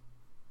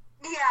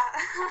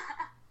 Yeah.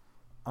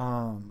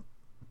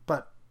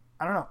 But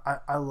I don't know.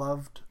 I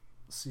loved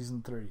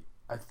season 3.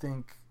 I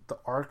think the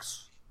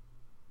arcs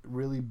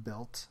really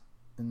built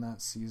in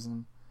that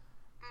season.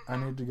 I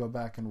need to go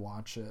back and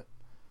watch it.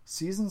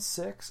 Season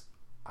 6,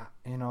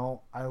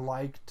 I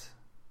liked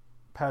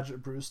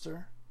Paget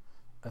Brewster.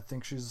 I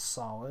think she's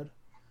solid.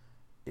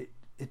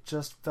 It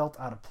just felt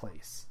out of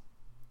place.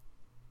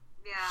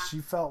 Yeah. She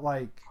felt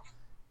like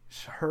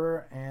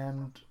her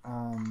and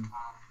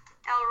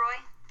Elroy.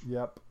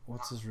 Yep.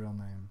 What's his real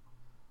name?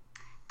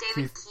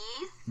 David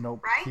Keith?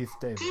 Nope. Right? Keith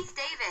David. Keith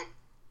David.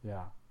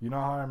 Yeah. You know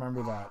how I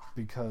remember that?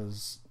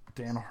 Because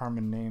Dan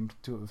Harmon named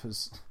two of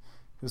his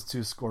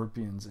two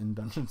scorpions in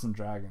Dungeons and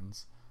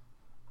Dragons,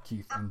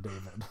 Keith and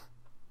David.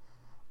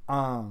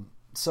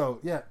 So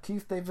yeah,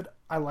 Keith David,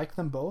 I like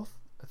them both.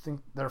 I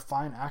think they're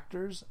fine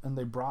actors and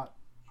they brought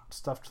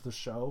stuff to the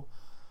show.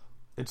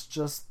 It's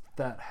just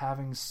that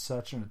having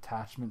such an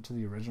attachment to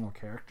the original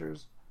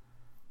characters,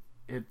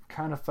 it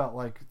kind of felt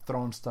like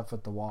throwing stuff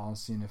at the wall and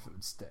seeing if it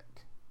would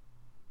stick.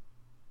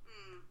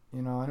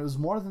 And it was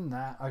more than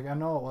that. Like, I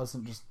know it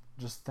wasn't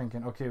just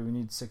thinking, okay, we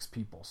need 6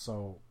 people,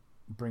 so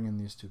bring in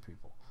these 2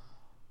 people.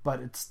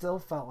 But it still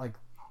felt like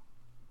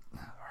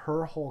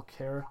her whole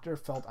character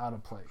felt out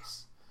of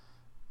place.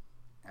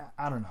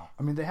 I don't know.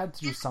 I mean, they had to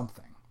do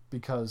something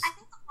because I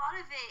think a lot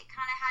of it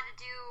kind of had to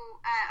do.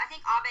 I think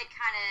Abed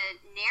kind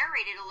of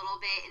narrated a little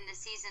bit in the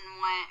season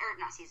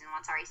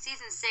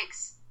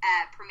 6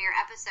 premiere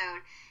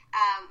episode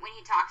when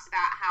he talks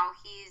about how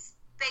he's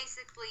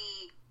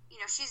basically,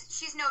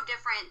 she's no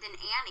different than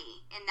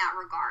Annie in that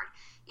regard.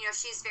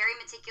 She's very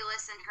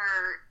meticulous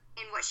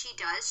in what she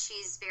does.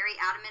 She's very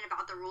adamant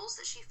about the rules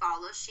that she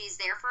follows.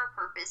 She's there for a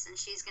purpose, and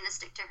she's going to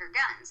stick to her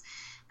guns.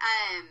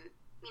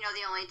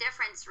 The only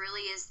difference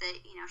really is that,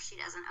 she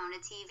doesn't own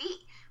a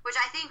TV, which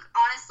I think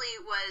honestly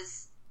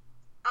was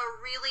a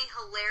really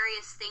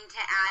hilarious thing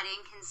to add in,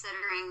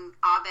 considering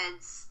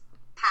Abed's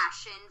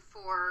passion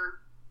for,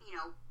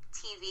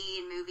 TV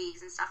and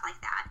movies and stuff like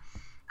that.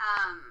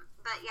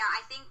 But yeah,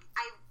 I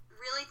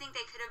really think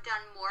they could have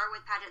done more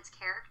with Paget's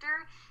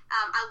character.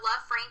 I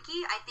love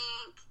Frankie. I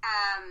think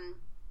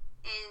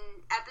in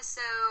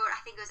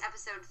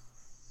episode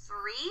 3,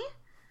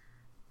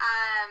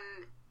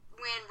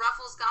 when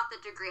Ruffles got the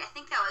degree, I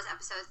think that was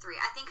episode 3.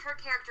 I think her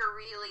character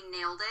really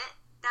nailed it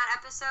that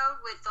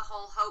episode with the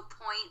whole hope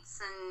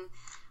points and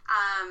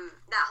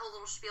that whole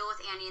little spiel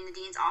with Annie in the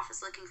dean's office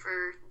looking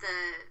for the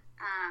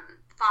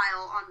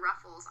file on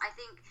Ruffles. I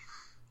think,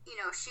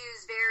 she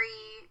was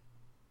very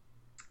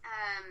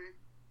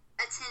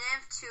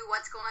attentive to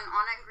what's going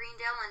on at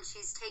Greendale, and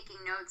she's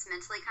taking notes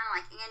mentally, kind of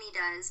like Annie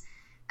does.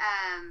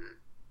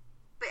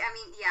 But I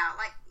mean, yeah.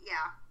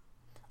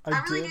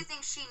 I really do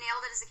think she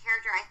nailed it as a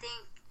character. I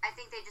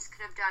think they just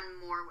could have done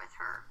more with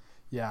her.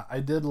 Yeah, I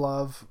did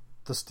love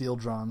the steel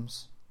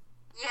drums.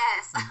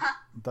 Yes.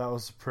 That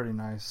was a pretty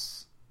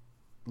nice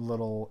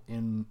little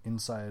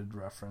inside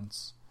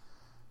reference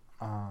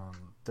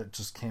that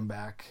just came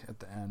back at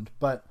the end.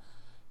 But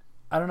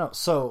I don't know.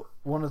 So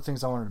one of the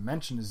things I wanted to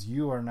mention is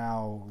you are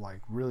now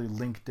like really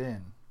linked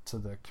in to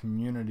the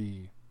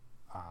community,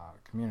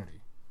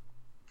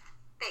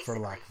 Basically. For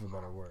lack of a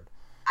better word.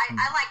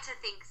 I like to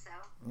think so.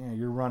 Yeah,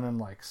 you're running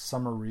like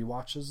summer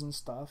rewatches and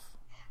stuff.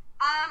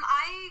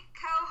 I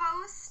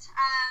co-host.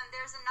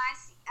 There's a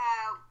nice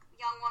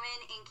young woman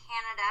in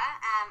Canada.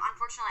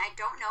 Unfortunately, I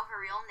don't know her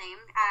real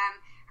name.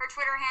 Her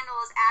Twitter handle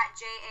is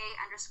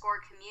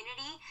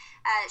 @JA_community.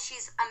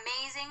 She's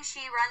amazing.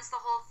 She runs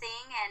the whole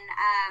thing, and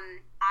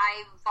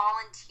I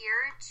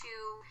volunteer to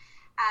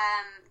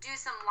do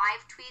some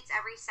live tweets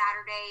every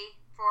Saturday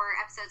for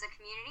episodes of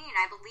Community, and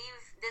I believe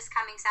this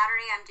coming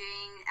Saturday I'm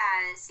doing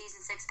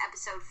season 6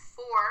 episode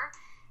 4,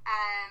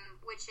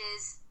 which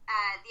is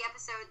the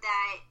episode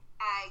that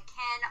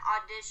Chang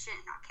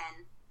auditions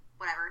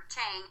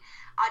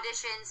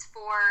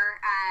for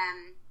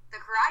the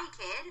Karate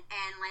Kid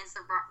and lands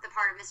the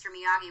part of Mr.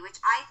 Miyagi, which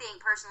I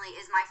think personally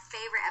is my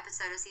favorite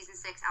episode of season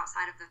 6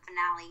 outside of the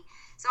finale.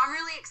 So I'm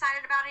really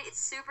excited about it. It's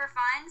super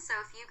fun. So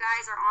if you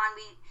guys are on,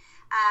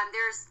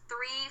 there's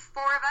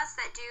 3-4 of us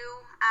that do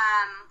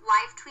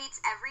live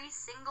tweets every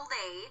single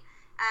day.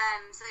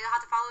 So you'll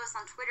have to follow us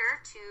on Twitter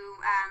to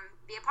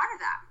be a part of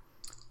that.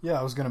 Yeah,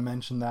 I was going to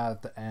mention that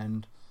at the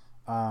end.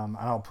 And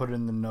I'll put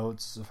in the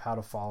notes of how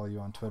to follow you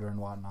on Twitter and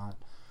whatnot.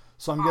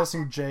 So I'm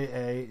guessing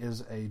JA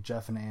is a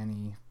Jeff and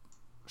Annie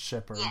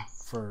shipper.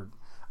 Yes.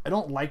 I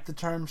don't like the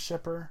term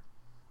shipper,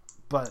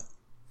 but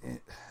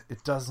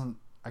it doesn't.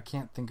 I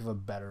can't think of a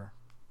better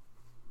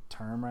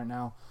term right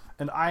now.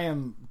 And I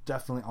am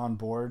definitely on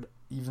board,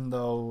 even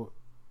though,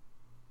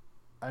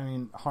 I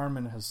mean,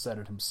 Harmon has said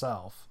it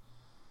himself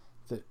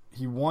that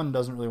he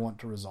doesn't really want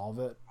to resolve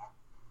it.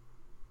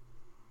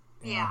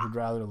 He'd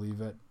rather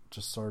leave it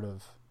just sort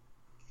of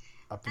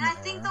up in the air. And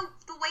I think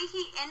the way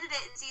he ended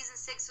it in season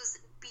 6 was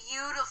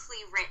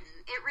beautifully written.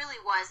 It really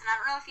was. And I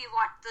don't know if you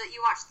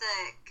watched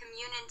the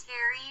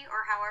communitary,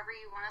 or however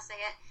you want to say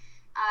it,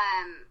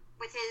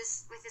 with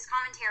his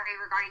commentary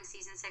regarding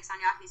season 6 on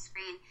Yahoo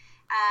Screen.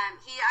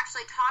 He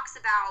actually talks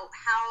about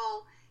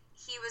how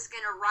he was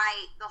going to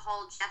write the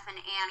whole Jeff and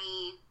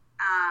Annie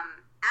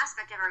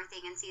aspect of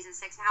everything in season 6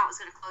 and how it was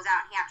going to close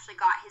out. And he actually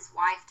got his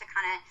wife to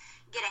kind of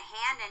get a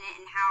hand in it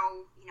and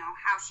how, you know,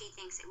 how she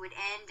thinks it would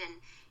end. And,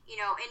 you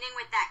know, ending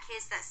with that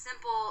kiss, that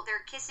simple,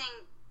 they're kissing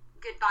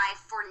goodbye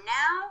for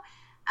now.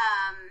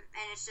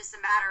 And it's just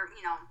a matter,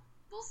 you know,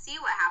 we'll see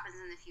what happens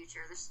in the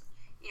future. There's,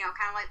 you know,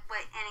 kind of like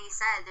what Annie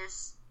said,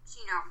 there's,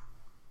 you know,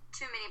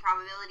 too many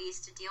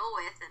probabilities to deal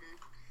with. And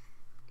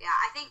yeah,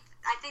 I think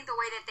the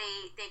way that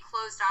they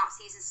closed out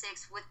season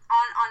 6 with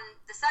on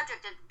the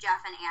subject of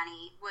Jeff and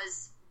Annie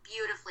was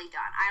beautifully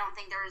done. I don't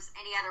think there was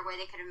any other way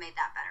they could have made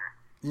that better.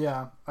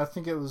 Yeah, I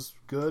think it was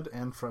good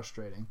and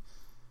frustrating.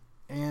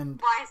 And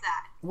why is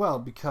that? Well,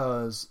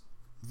 because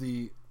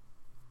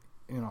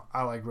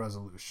I like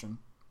resolution,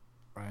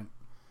 right?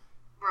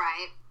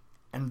 Right.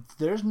 And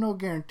there's no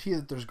guarantee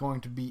that there's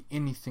going to be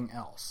anything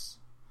else.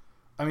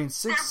 I mean,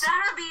 there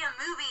better be a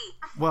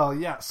movie. Well,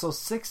 yeah, so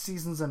 6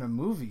 seasons in a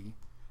movie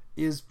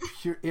is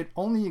pure. It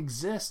only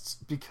exists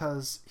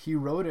because he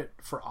wrote it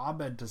for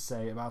Abed to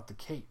say about the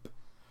Cape,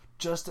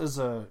 just as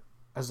a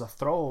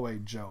throwaway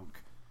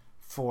joke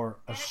for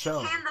a show.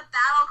 It became the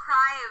battle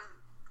cry of,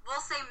 we'll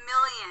say,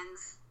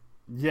 millions.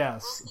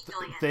 Yes,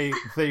 we'll millions.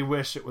 they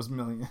wish it was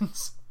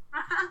millions.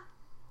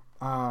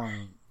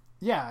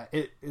 Yeah,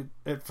 it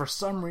for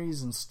some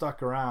reason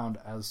stuck around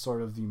as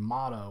sort of the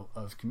motto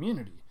of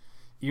Community,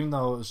 even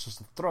though it was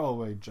just a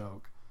throwaway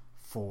joke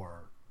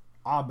for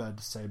Abed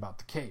to say about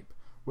the Cape.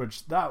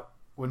 Which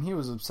when he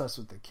was obsessed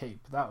with the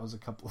Cape, that was a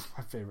couple of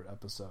my favorite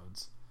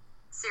episodes.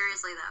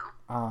 Seriously,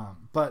 though.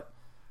 But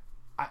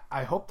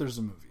I hope there's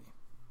a movie.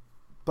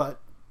 But,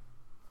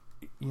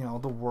 you know,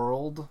 the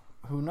world,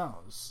 who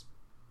knows?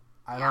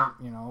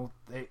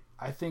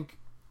 I think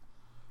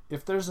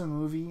if there's a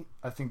movie,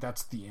 I think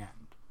that's the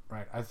end,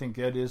 right? I think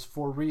it is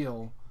for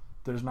real.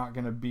 There's not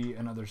going to be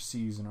another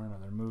season or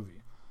another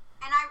movie.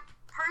 And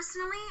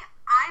personally,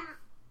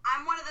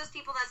 I'm one of those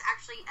people that's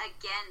actually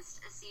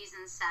against a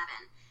season 7.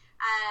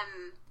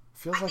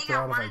 Feels like they're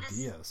out of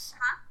ideas.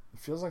 It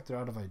feels like they're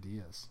out of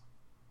ideas.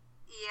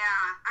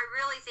 Yeah, I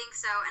really think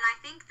so. And I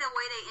think the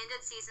way they ended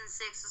season 6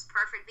 was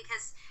perfect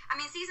because, I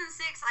mean, season 6,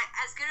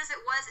 as good as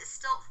it was, it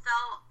still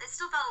felt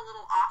a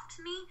little off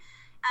to me.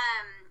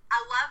 I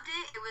loved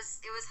it. It was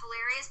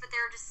hilarious, but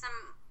there were just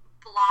some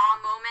blah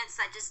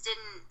moments that just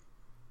didn't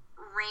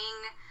ring.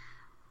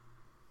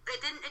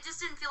 It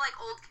just didn't feel like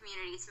old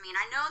Community to me. And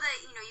I know that,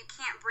 you know, you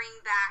can't bring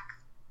back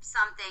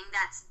something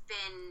that's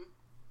been,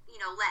 you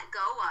know, let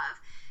go of.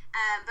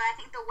 But I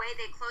think the way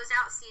they closed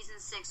out season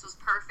 6 was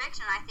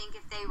perfect. And I think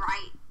if they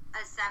write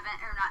the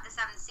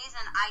 7th season,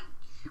 I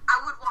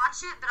would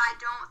watch it, but I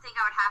don't think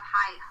I would have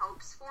high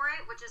hopes for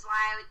it, which is why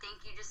I would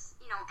think you just,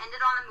 you know, end it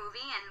on a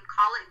movie and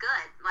call it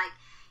good. Like,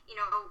 you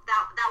know,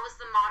 that was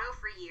the motto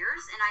for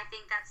years. And I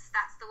think that's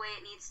the way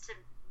it needs to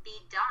be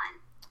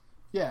done.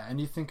 Yeah,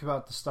 and you think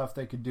about the stuff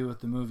they could do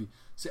with the movie.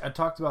 See, I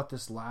talked about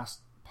this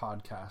last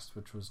podcast,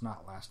 which was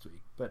not last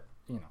week, but,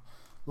 you know,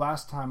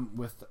 last time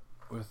with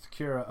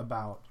Kira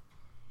about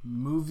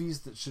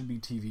movies that should be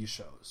TV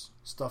shows.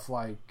 Stuff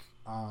like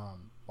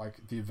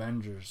The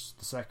Avengers,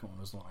 the second one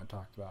was the one I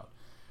talked about,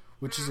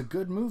 which is a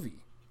good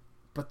movie,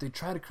 but they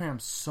try to cram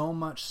so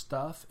much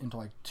stuff into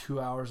like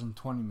 2 hours and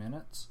 20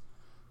 minutes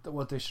that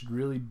what they should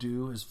really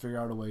do is figure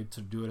out a way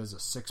to do it as a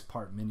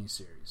 6-part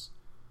miniseries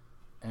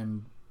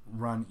and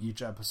run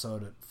each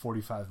episode at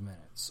 45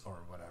 minutes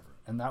or whatever.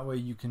 And that way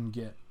you can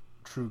get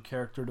true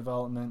character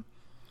development.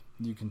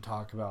 You can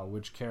talk about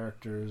which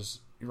characters...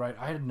 Right,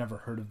 I had never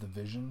heard of the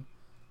Vision.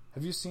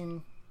 Have you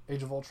seen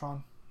Age of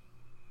Ultron?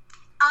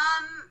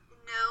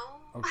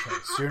 No. Okay,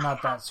 so you're not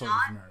that sort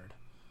of nerd.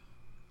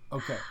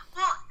 Okay.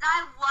 Well,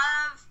 I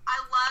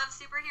love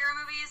superhero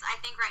movies.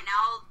 I think right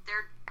now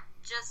they're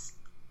just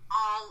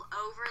all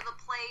over the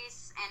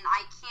place, and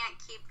I can't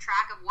keep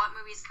track of what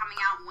movie's coming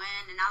out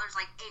when, and now there's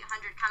like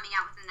 800 coming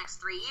out within the next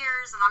 3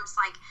 years, and I'm just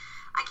like,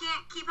 I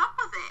can't keep up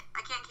with it.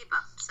 I can't keep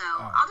up. So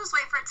I'll just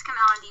wait for it to come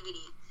out on DVD.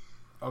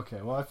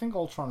 Okay, well, I think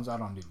Ultron's out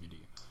on DVD.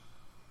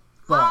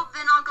 Well,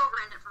 then I'll go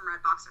rent it from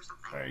Redbox or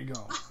something. There you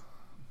go.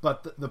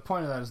 But the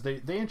point of that is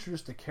they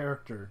introduced a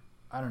character,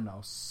 I don't know,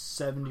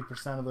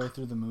 70% of the way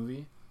through the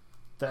movie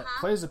that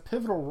plays a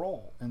pivotal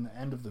role in the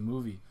end of the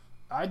movie.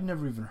 I'd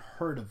never even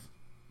heard of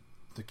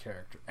the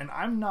character. And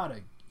I'm not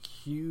a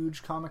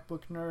huge comic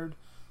book nerd,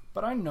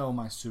 but I know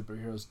my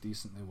superheroes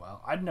decently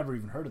well. I'd never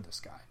even heard of this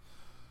guy.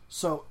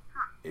 So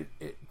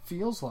it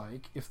feels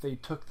like if they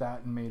took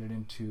that and made it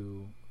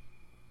into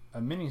a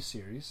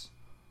miniseries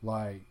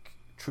like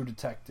True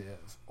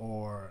Detective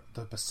or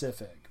The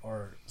Pacific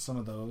or some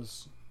of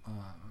those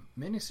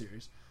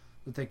miniseries,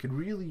 that they could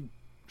really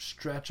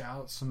stretch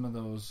out some of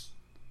those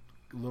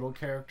little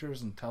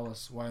characters and tell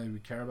us why we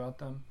care about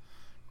them,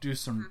 do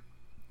some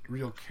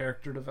real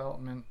character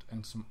development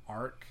and some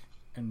arc,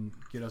 and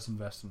get us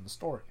invested in the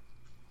story.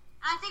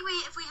 And I think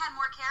if we had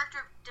more character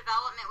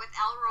development with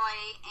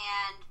Elroy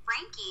and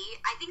Frankie,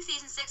 I think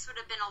season 6 would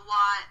have been a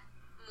lot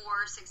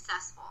more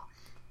successful.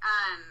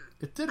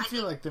 It did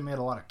feel like they made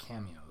a lot of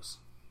cameos.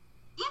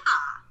 Yeah.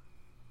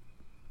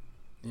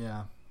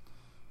 Yeah.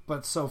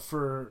 But so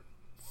for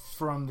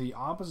from the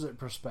opposite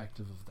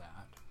perspective of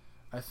that,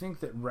 I think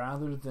that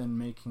rather than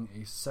making a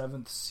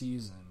 7th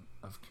season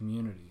of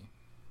Community,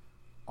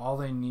 all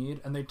they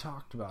need, and they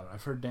talked about it.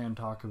 I've heard Dan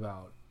talk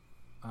about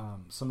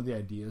some of the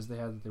ideas they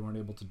had that they weren't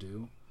able to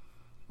do.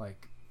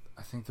 Like,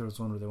 I think there was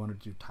one where they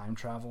wanted to do time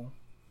travel,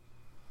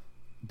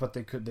 but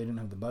they didn't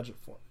have the budget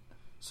for it.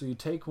 So you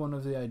take one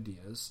of the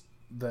ideas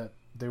that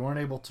they weren't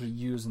able to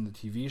use in the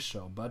TV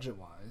show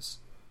budget-wise,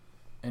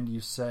 and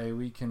you say,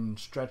 we can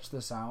stretch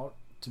this out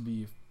to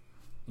be,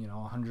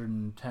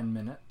 110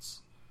 minutes,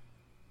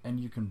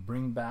 and you can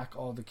bring back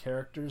all the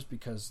characters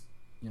because,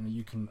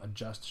 you can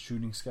adjust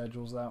shooting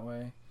schedules that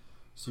way.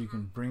 So you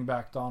can bring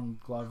back Donald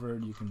Glover,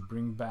 you can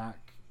bring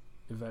back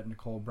Yvette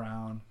Nicole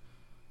Brown.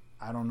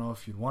 I don't know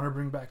if you'd want to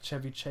bring back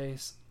Chevy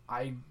Chase.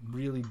 I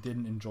really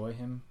didn't enjoy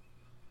him.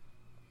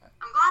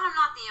 I'm glad I'm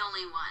not the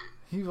only one.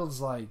 He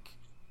was like,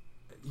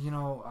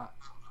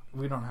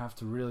 we don't have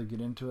to really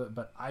get into it,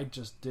 but I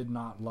just did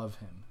not love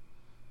him.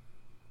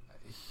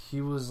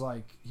 He was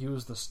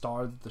the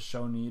star that the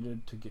show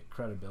needed to get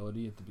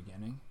credibility at the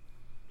beginning.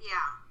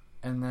 Yeah.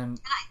 And then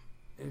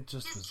it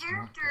just his was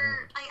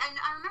character, not good.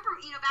 I remember,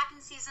 back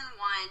in season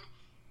 1,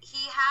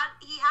 he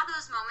had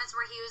those moments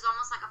where he was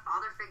almost like a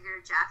father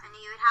figure to Jeff, and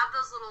he would have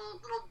those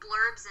little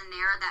blurbs in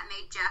there that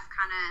made Jeff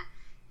kind of,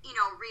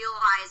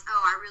 realize,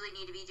 oh, I really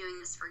need to be doing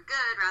this for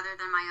good rather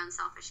than my own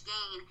selfish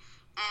gain.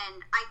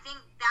 And I think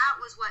that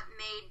was what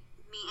made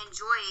me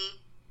enjoy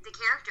the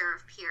character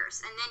of Pierce.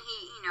 And then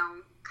he,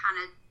 kind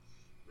of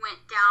went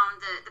down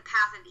the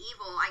path of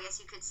evil, I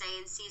guess you could say,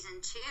 in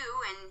season 2,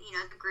 and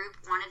the group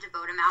wanted to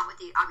vote him out, with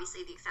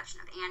obviously the exception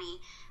of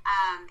Annie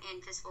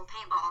in Fistful of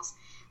Paintballs.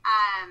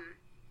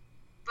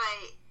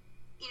 But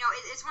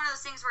it's one of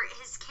those things where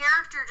his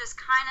character just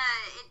kind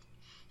of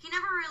he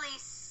never really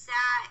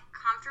sat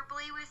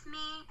comfortably with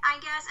me,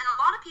 I guess. And a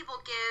lot of people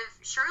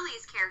give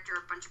Shirley's character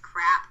a bunch of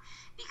crap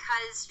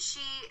because she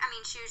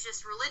was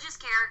just religious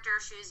character.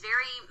 She was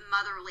very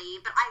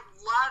motherly, but I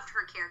loved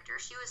her character.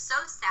 She was so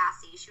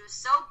sassy. She was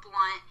so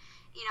blunt.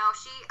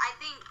 I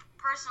think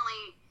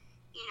personally,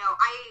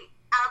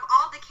 out of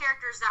all the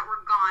characters that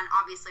were gone,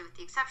 obviously with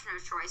the exception of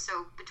Troy,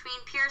 so between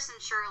Pierce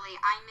and Shirley,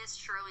 I missed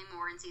Shirley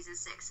more in season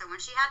 6. So when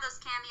she had those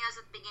cameos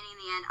at the beginning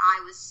and the end, I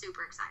was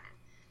super excited.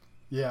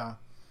 Yeah,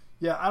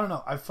 I don't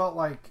know. I felt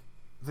like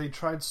they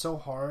tried so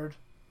hard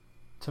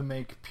to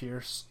make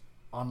Pierce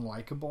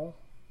unlikable,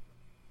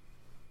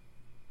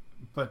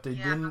 but they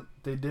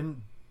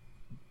didn't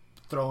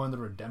throw in the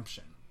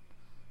redemption,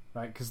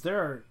 right? Because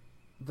there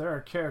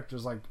are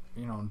characters like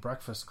in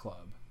Breakfast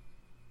Club,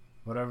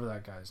 whatever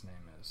that guy's name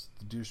is,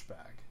 the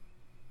douchebag.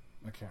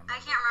 I can't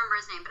remember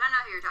his name, but I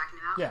know who you're talking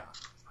about. Yeah,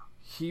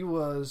 he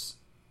was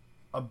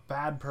a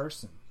bad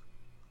person,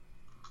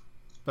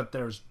 but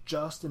there's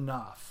just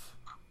enough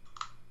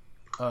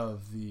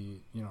of the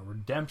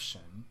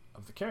redemption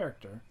of the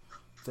character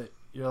that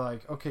you're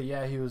like, okay,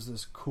 yeah, he was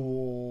this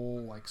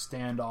cool, like,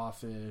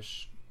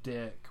 standoffish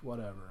dick,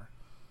 whatever,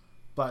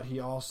 but he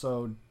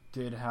also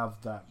did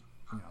have that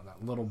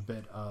that little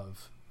bit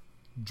of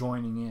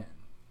joining in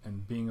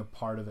and being a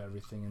part of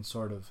everything and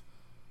sort of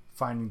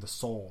finding the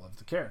soul of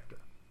the character.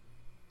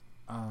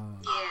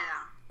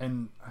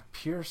 And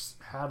Pierce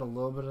had a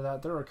little bit of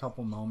that. There were a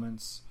couple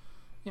moments,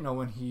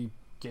 when he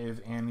gave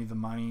Annie the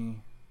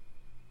money,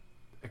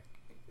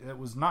 it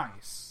was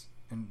nice,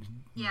 and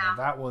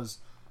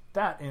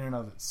that in and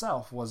of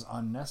itself was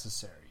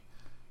unnecessary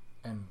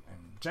and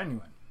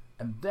genuine.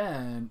 And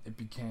then it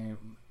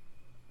became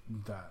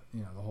that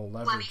the whole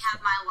leverage. Let me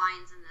have my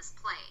lines in this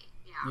play.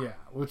 Yeah,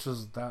 which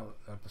was, that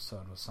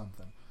episode was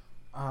something.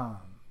 Yeah,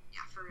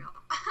 for real.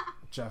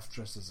 Jeff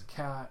dressed as a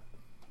cat.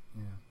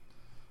 Yeah,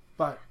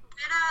 but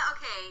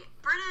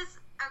Britta's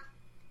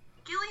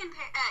Gillian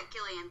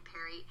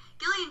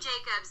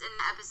Jacobs in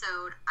the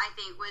episode, I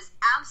think, was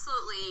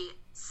absolutely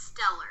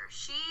stellar.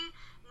 She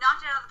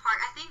knocked it out of the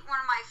park. I think one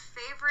of my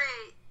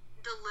favorite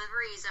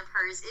deliveries of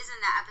hers is in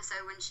that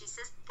episode when she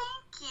says,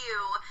 "Thank you."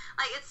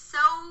 Like, it's so,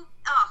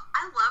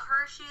 I love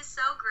her. She is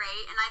so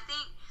great. And I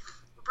think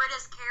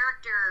Britta's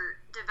character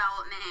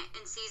development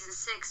in season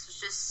 6 was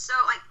just so,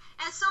 like,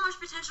 it had so much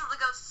potential to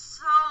go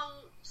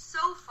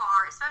so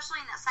far,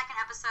 especially in that second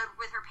episode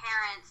with her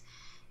parents,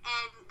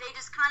 and they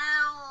just kind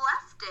of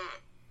left it.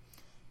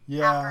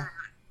 Yeah.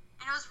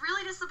 And it was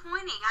really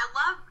disappointing. I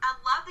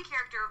love the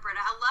character of Britta.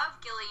 I love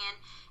Gillian,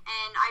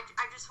 and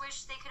I just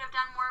wish they could have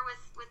done more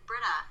with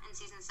Britta in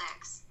season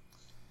 6.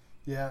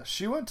 Yeah,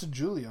 she went to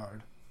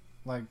Juilliard.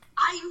 Like,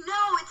 I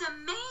know, it's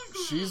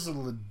amazing. She's a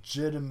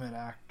legitimate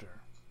actor.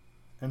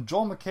 And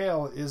Joel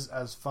McHale is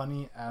as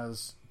funny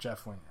as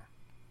Jeff Winger.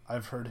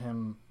 I've heard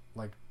him,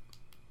 like,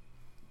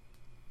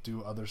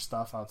 do other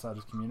stuff outside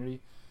his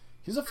Community.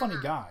 He's a funny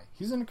guy.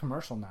 He's in a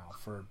commercial now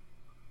for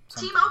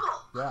something.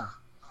 T-Mobile. Yeah.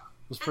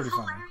 It was pretty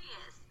funny.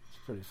 Hilarious. It's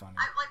pretty funny.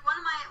 One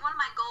of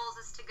my goals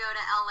is to go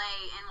to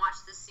LA and watch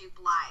The Soup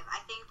live. I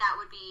think that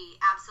would be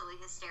absolutely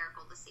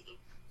hysterical to see.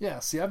 Yeah,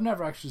 see, I've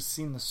never actually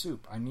seen The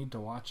Soup. I need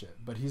to watch it.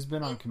 But he's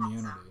been on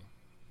Community. Awesome.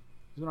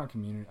 He's been on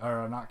Community.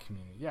 Or not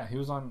Community. Yeah, he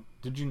was on...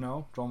 Did you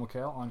know Joel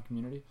McHale on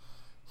Community?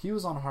 He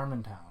was on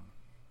Harmontown,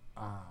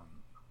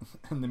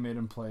 and they made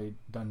him play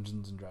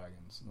Dungeons and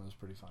Dragons, and it was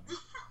pretty funny.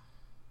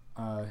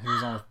 He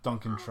was on with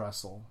Duncan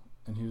Trussell,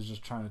 and he was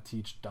just trying to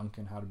teach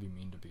Duncan how to be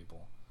mean to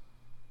people,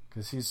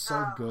 because he's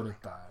so good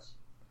at that.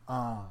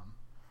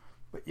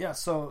 But yeah,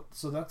 so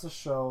that's a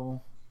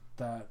show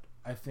that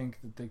I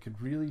think that they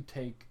could really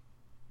take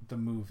the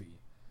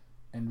movie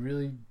and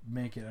really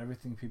make it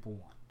everything people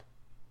want.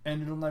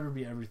 And it'll never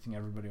be everything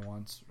everybody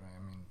wants. Right?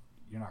 I mean,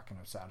 you're not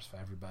going to satisfy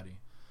everybody.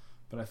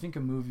 But I think a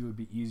movie would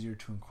be easier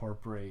to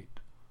incorporate,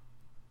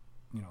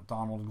 you know,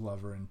 Donald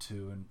Glover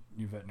into and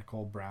Yvette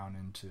Nicole Brown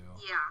into.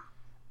 Yeah.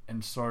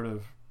 And sort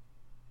of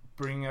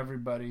bring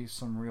everybody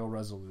some real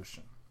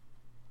resolution.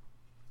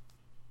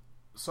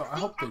 So I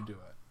hope they do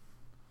it.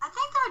 I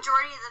think the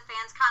majority of the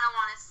fans kind of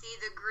want to see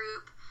the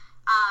group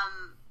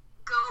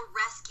go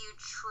rescue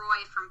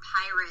Troy from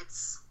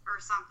pirates or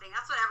something.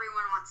 That's what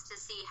everyone wants to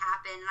see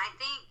happen. And I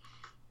think,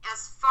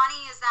 as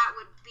funny as that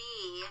would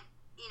be,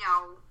 you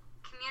know,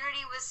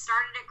 Community was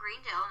started at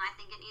Greendale, and I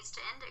think it needs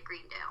to end at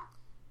Greendale.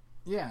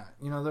 Yeah,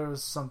 you know, there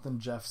was something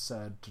Jeff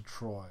said to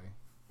Troy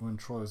when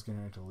Troy was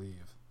getting ready to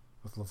leave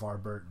with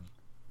LeVar Burton.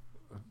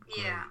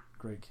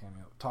 Great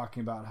cameo.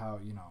 Talking about how,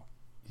 you know,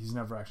 he's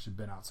never actually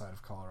been outside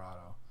of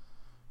Colorado.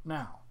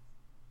 Now,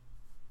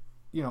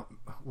 you know,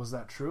 was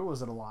that true?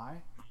 Was it a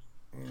lie?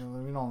 You know,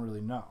 we don't really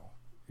know.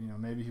 You know,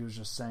 maybe he was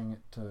just saying it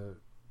to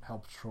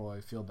help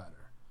Troy feel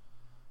better.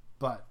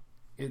 But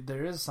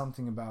there is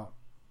something about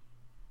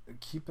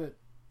keep it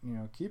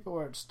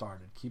where it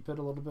started. Keep it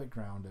a little bit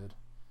grounded,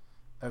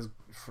 as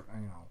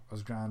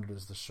grounded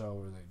as the show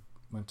where they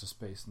went to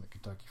space in the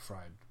Kentucky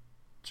Fried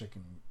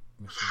Chicken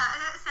machine.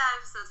 That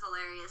episode's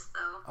hilarious,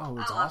 though. Oh,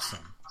 it's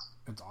awesome!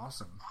 It's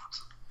awesome.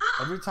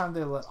 Every time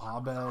they let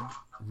Abed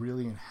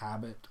really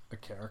inhabit a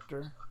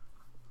character,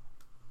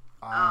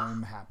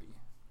 I'm happy.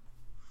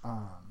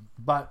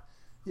 But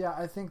yeah,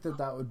 I think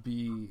that would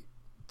be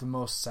the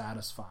most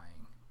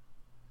satisfying.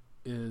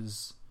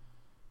 Is,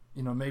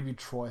 you know, maybe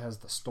Troy has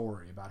the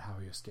story about how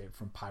he escaped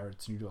from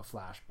pirates and you do a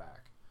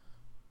flashback.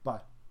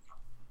 But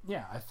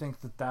yeah, I think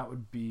that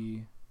would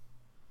be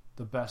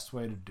the best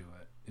way to do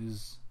it.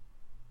 Is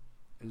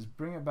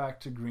bring it back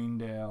to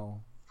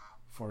Greendale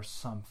for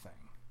something.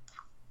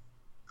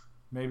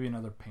 Maybe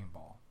another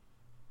paintball.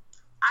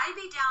 I'd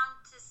be down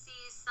to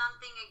see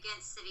something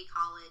against City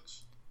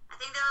College. I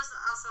think there was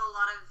also a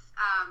lot of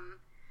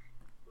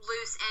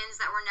loose ends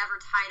that were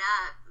never tied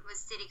up with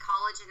City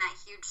College and that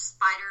huge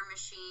spider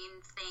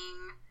machine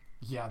thing.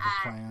 Yeah, the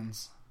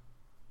plans.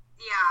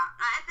 Yeah,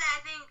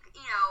 I think,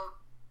 you know,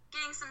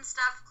 getting some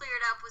stuff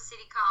cleared up with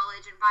City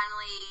College and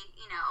finally,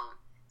 you know,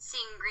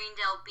 seeing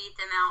Greendale beat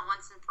them out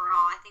once and for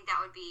all, I think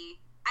that'd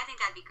be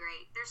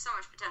great. There's so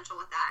much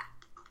potential with that.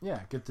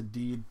 Yeah, get the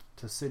deed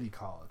to City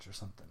College or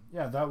something.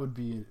 Yeah, that would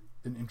be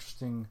an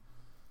interesting...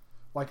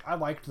 Like, I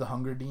liked the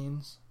Hunger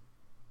Deans.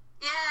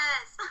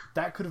 Yes!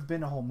 That could have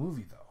been a whole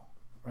movie, though.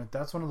 Right?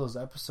 That's one of those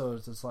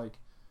episodes that's like,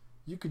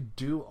 you could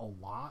do a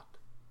lot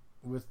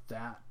with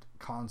that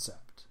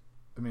concept.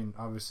 I mean,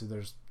 obviously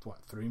there's, 4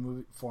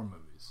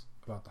 movies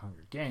about the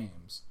Hunger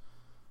Games.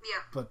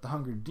 Yeah. But the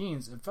Hunger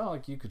Deans, it felt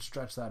like you could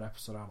stretch that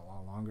episode out a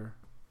lot longer.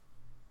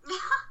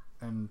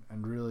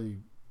 and really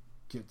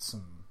get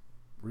some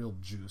real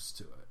juice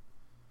to it.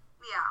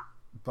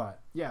 Yeah.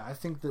 But yeah, I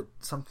think that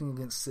something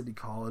against City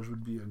College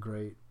would be a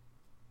great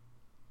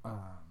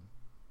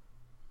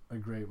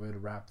way to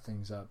wrap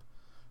things up.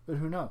 But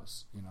who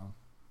knows? You know,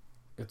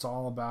 it's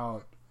all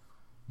about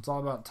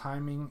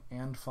timing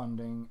and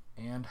funding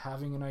and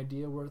having an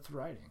idea worth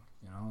writing.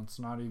 You know, it's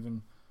not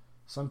even.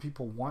 Some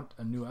people want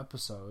a new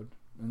episode,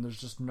 and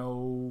there's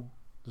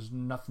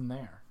nothing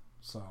there.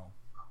 So.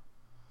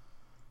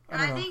 And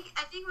I think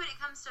when it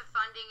comes to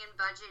funding and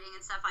budgeting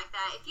and stuff like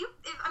that, if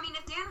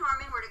Dan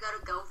Harmon were to go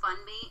to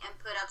GoFundMe and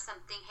put up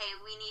something, hey,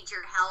 we need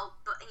your help,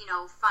 you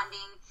know,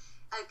 funding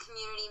a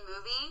community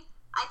movie,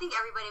 I think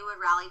everybody would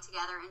rally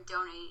together and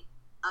donate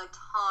a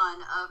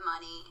ton of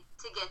money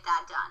to get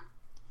that done.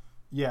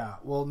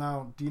 Yeah. Well,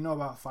 now, do you know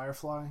about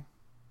Firefly?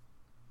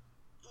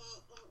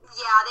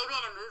 Yeah, they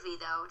made a movie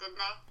though, didn't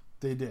they?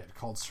 They did,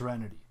 called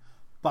Serenity,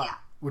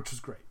 which was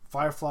great.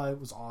 Firefly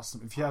was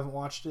awesome. If you haven't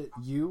watched it,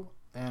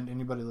 and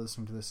anybody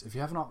listening to this, if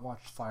you have not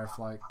watched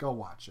Firefly, go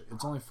watch it.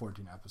 It's only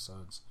 14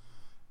 episodes.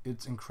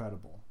 It's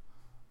incredible.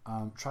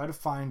 Try to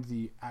find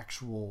the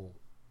actual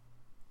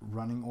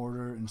running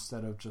order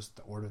instead of just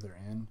the order they're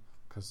in,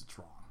 because it's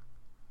wrong.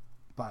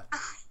 But,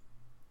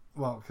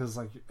 well, because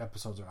like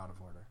episodes are out of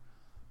order.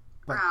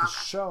 But the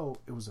show,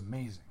 it was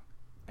amazing.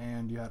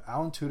 And you had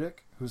Alan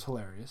Tudyk, who's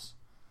hilarious,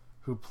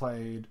 who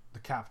played the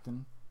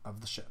captain of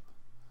the ship.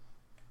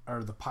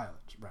 Or the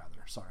pilot,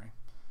 rather, sorry.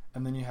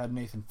 And then you had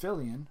Nathan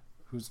Fillion,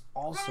 who's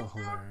also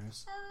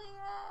hilarious,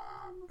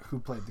 who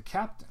played the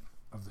captain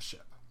of the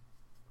ship.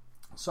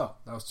 So,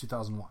 that was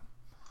 2001.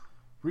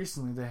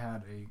 Recently, they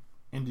had a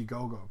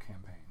Indiegogo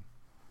campaign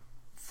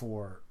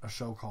for a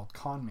show called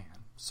Con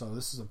Man. So,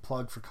 this is a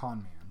plug for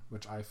Con Man,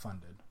 which I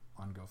funded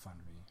on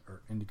GoFundMe,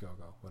 or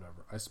Indiegogo,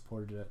 whatever. I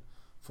supported it,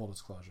 full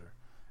disclosure.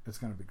 It's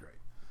going to be great.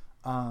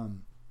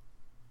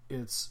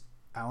 it's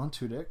Alan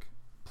Tudyk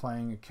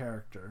playing a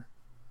character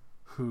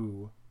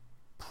who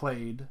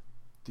played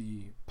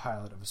the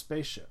pilot of a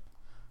spaceship,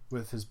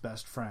 with his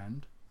best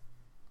friend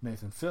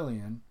Nathan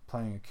Fillion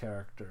playing a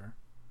character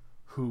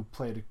who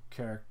played a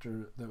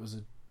character that was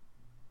a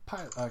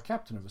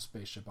captain of a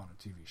spaceship on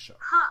a TV show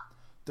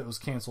that was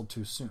canceled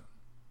too soon.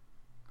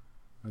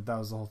 That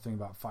was the whole thing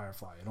about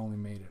Firefly. It only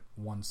made it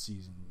one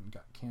season and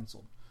got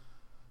canceled.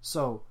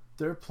 So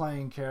they're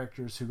playing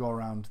characters who go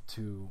around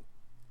to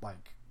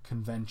like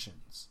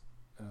conventions,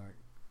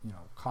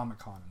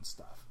 Comic-Con and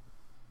stuff.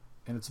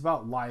 And it's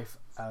about life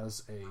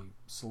as a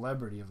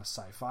celebrity of a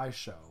sci-fi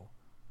show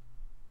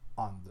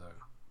on the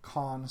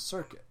con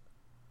circuit.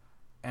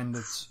 And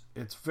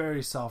it's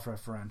very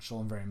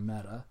self-referential and very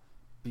meta,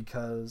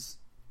 because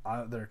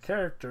their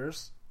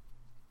characters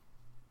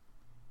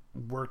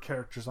were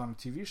characters on a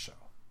TV show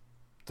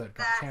that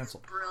got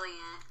canceled. Brilliant.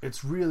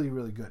 It's really,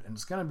 really good, and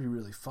it's going to be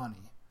really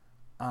funny.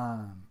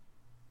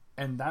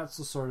 And that's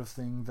the sort of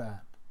thing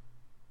that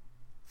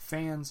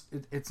fans...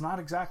 It's not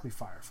exactly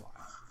Firefly,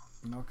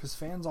 because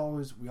fans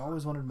always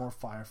wanted more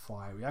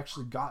Firefly. We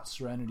actually got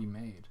Serenity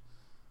made.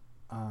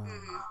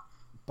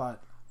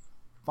 But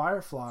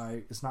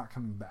Firefly is not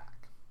coming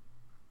back.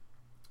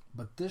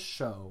 But this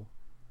show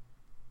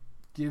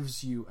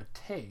gives you a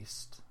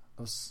taste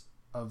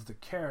of the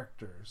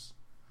characters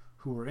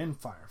who were in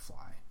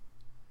Firefly.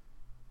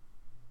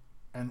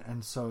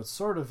 And so it's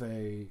sort of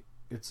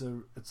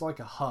it's like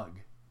a hug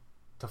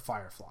to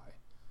Firefly,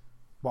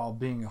 while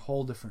being a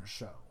whole different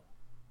show.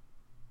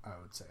 I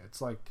would say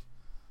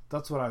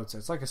that's what I would say.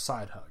 It's like a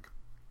side hug.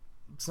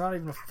 It's not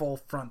even a full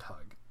front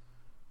hug.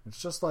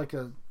 It's just like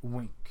a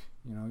wink.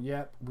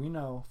 Yep, we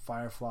know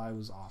Firefly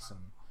was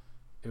awesome.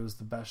 It was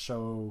the best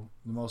show,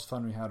 the most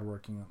fun we had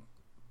working on.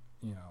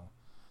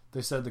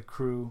 They said the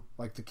crew,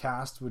 like the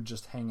cast, would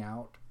just hang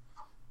out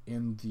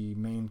in the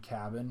main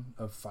cabin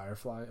of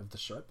Firefly, of the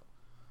ship,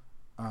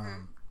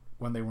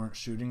 when they weren't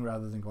shooting,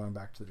 rather than going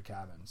back to their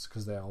cabins,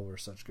 because they all were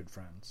such good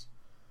friends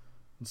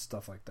and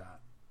stuff like that.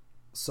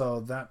 So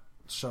that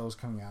show is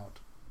coming out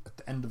at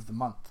the end of the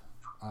month.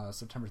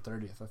 September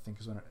 30th, I think,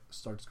 is when it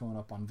starts going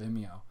up on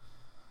Vimeo.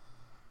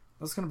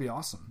 That's going to be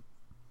awesome.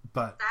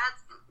 But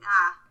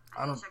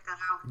I need to check that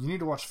out. You need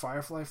to watch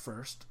Firefly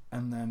first,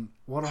 and then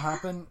what'll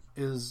happen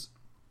is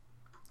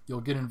you'll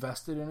get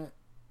invested in it,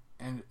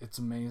 and it's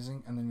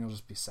amazing, and then you'll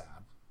just be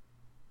sad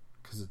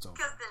because it's over.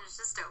 Because then it's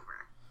just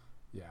over.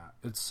 Yeah,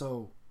 it's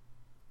so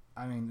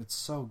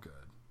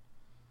good.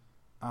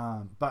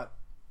 But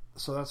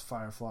so that's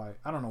Firefly.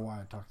 I don't know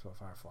why I talked about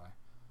Firefly,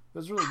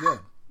 but it's really good.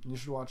 You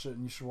should watch it,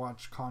 and you should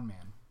watch Con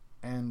Man.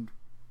 And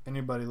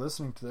anybody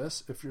listening to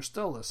this, if you're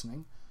still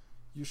listening,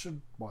 you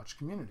should watch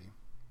Community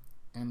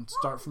and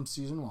start from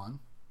season 1.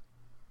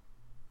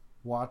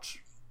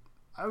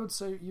 I would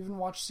say even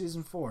watch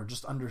season 4.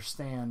 Just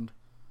understand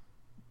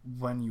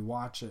when you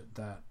watch it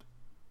that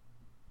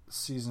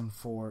season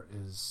 4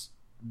 is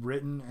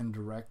written and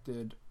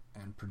directed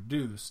and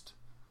produced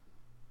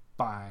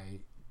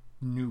by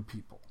new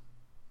people.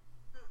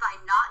 By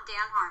not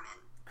Dan Harmon.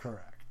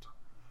 Correct.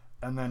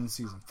 And then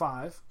season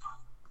 5,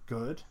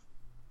 good.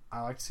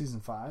 I liked season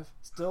 5.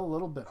 Still a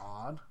little bit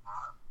odd.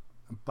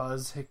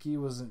 Buzz Hickey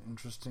was an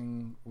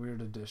interesting,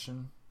 weird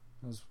addition.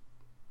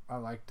 I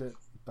liked it,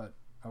 but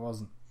I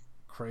wasn't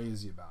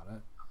crazy about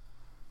it.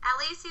 At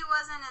least he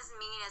wasn't as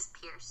mean as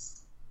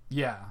Pierce.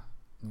 Yeah.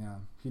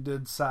 He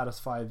did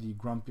satisfy the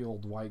grumpy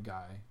old white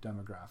guy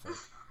demographic.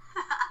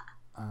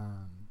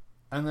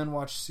 And then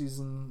watch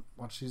season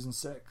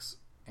 6,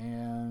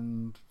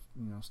 and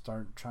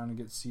start trying to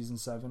get season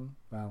 7.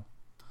 Well,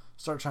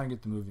 start trying to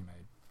get the movie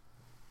made.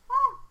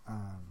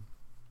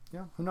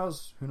 Yeah, who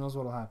knows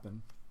what'll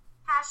happen.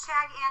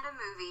 Hashtag and a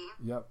movie.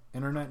 Yep,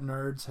 internet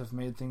nerds have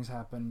made things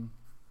happen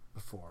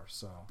before,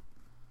 so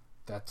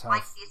that's how.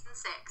 Like season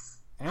 6.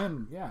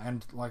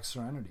 And like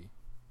Serenity,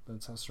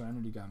 that's how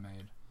Serenity got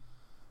made.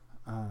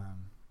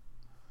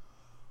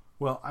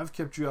 Well, I've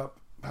kept you up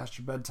past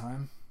your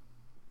bedtime,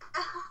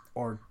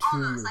 or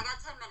Almost. I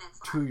got 10 minutes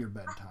left. To your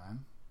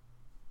bedtime.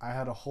 I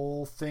had a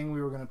whole thing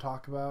we were going to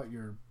talk about,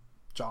 your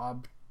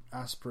job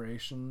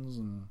aspirations,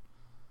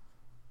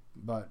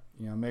 but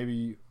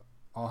maybe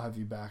I'll have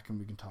you back and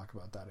we can talk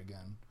about that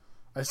again.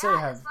 I say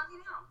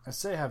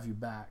have you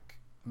back.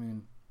 I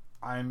mean,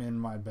 I'm in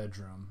my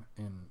bedroom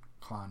in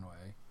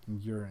Conway,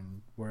 and you're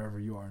in wherever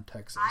you are in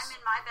Texas. I'm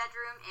in my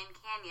bedroom in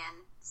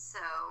Canyon,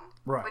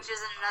 which is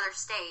in another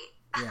state.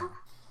 Yeah.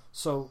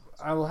 So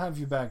I will have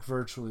you back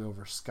virtually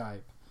over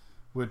Skype,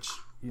 which,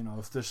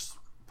 if this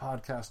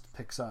podcast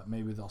picks up,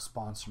 maybe they'll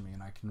sponsor me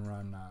and I can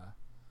run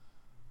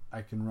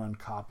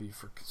copy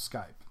for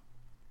Skype.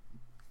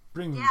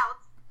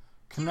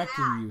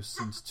 Connecting you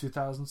since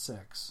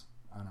 2006.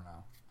 I don't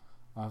know.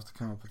 I'll have to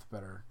come up with a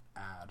better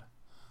ad.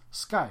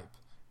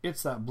 Skype.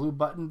 It's that blue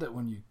button that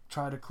when you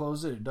try to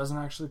close it, it doesn't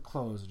actually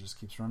close. It just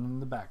keeps running in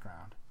the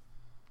background.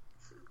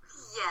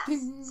 Yes.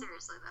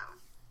 Seriously,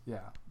 though.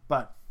 Yeah.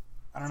 But,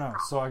 I don't know.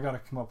 So I got to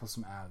come up with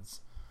some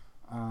ads.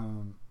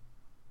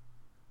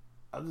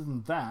 Other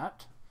than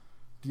that,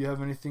 do you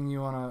have anything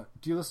you want to...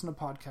 Do you listen to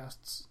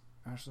podcasts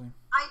Ashley?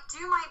 I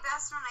do my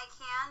best when I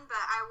can, but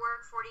I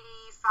work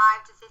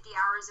 45 to 50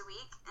 hours a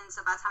week, and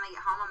so by the time I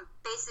get home, I'm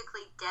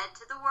basically dead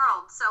to the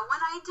world. So when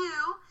I do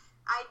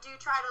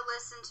try to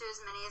listen to as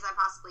many as I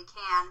possibly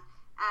can,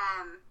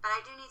 but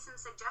I do need some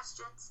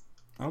suggestions.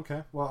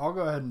 Okay, well, I'll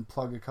go ahead and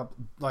plug a couple,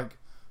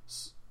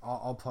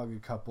 I'll plug a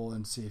couple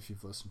and see if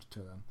you've listened to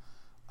them.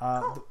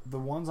 Cool. The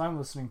ones I'm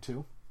listening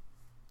to,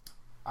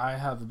 I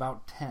have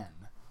about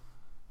 10,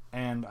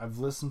 and I've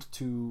listened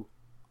to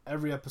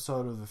every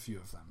episode of a few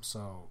of them,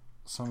 so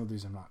some of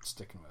these I'm not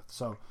sticking with.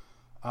 So,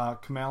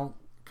 Kumail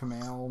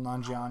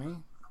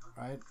Nanjiani,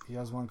 right? He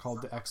has one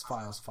called The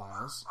X-Files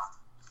Files.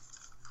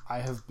 I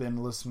have been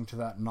listening to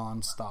that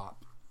nonstop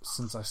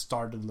since I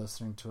started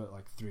listening to it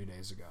 3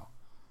 days ago.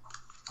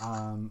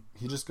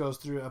 He just goes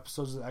through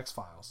episodes of the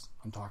X-Files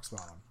and talks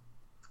about them.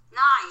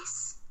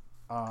 Nice.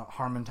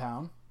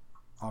 Harmontown,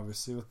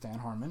 obviously, with Dan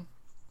Harmon.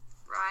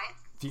 Right.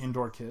 The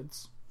Indoor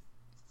Kids,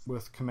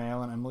 with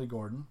Kumail and Emily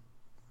Gordon.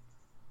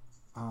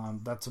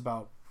 That's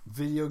about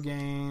video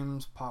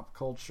games, pop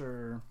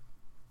culture,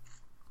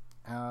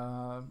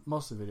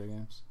 mostly video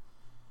games.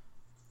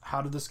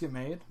 How Did This Get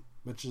Made?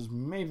 Which is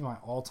maybe my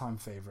all-time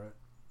favorite.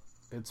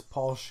 It's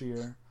Paul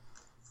Scheer,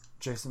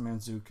 Jason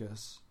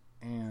Mantzoukas,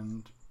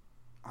 and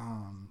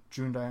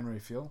June Diane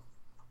Raphael,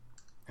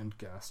 and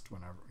guest,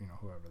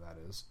 whoever that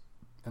is.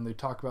 And they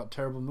talk about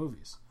terrible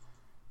movies.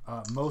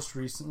 Most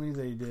recently,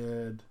 they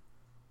did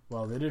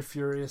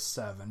Furious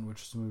 7,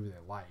 which is a movie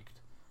they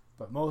liked.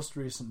 But most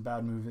recent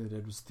bad movie they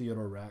did was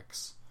Theodore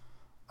Rex.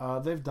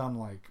 They've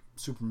done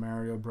Super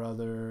Mario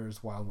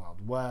Brothers, Wild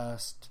Wild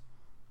West,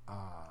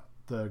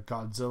 the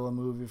Godzilla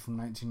movie from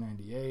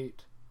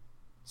 1998,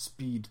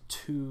 Speed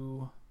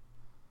 2,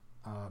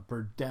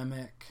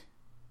 Birdemic,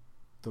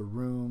 The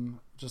Room,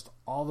 just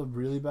all the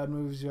really bad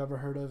movies you ever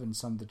heard of and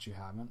some that you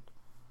haven't.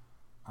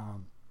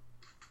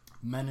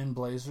 Men in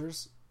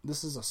Blazers.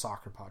 This is a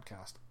soccer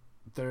podcast.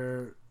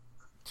 They're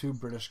two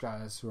British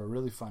guys who are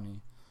really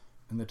funny,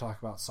 and they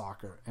talk about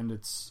soccer. And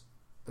it's,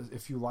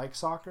 if you like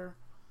soccer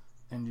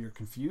and you're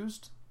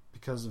confused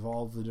because of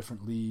all the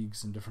different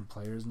leagues and different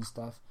players and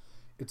stuff,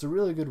 it's a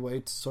really good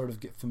way to sort of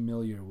get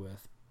familiar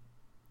with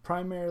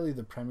primarily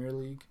the Premier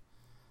League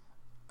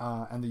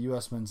and the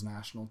U.S. men's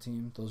national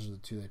team. Those are the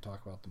two they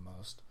talk about the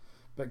most.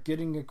 But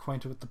getting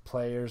acquainted with the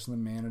players and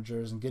the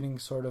managers and getting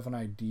sort of an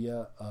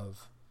idea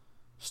of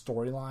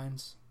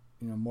storylines,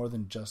 more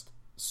than just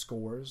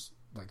scores,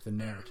 like the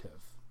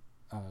narrative.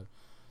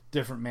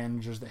 Different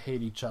managers that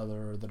hate each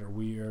other or that are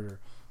weird, or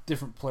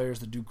different players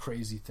that do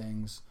crazy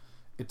things.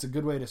 It's a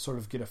good way to sort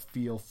of get a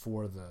feel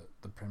for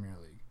the Premier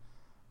League.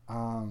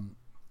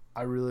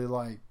 I really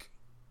like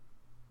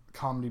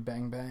Comedy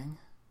Bang Bang.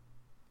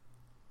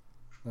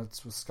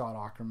 That's with Scott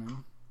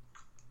Aukerman.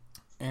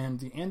 And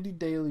the Andy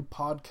Daly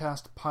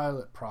podcast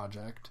pilot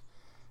project,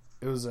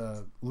 it was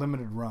a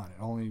limited run.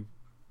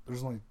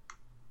 There's only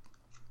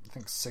I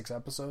think 6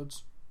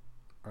 episodes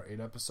or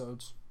 8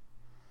 episodes.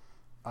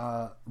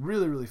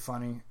 Really, really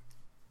funny.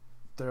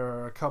 There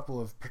are a couple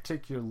of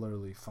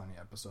particularly funny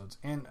episodes,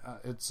 and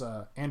it's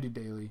Andy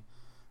Daly,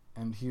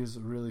 and he's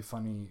really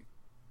funny.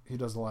 He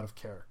does a lot of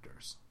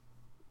characters,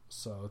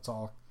 so it's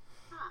all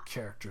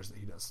characters that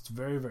he does. It's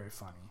very, very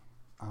funny.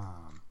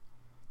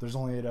 There's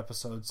only 8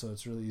 episodes, so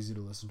it's really easy to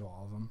listen to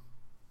all of them.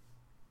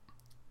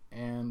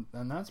 And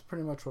that's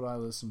pretty much what I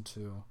listen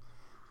to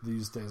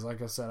these days.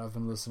 Like I said, I've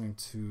been listening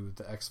to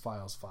the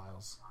X-Files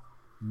files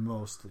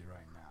mostly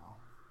right now.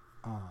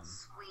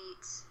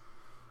 Sweet.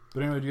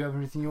 But anyway, do you have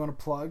anything you want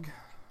to plug?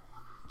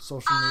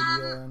 Social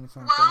media,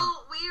 anything like that?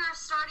 Well, we are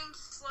starting to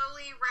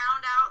slowly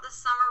round out the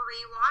summer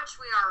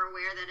rewatch. We are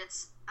aware that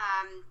it's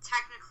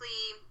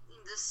technically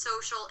the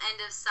social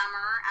end of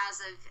summer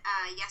as of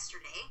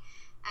yesterday.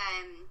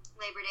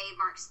 Labor Day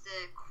marks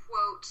the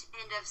quote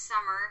end of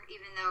summer,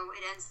 even though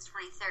it ends the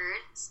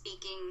 23rd,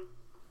 speaking,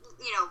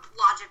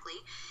 logically.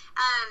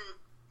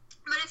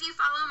 But if you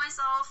follow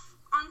myself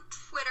on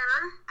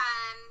Twitter,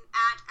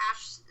 at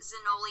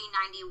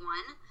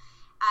AshZinoli91,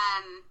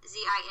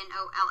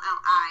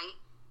 Zinolli,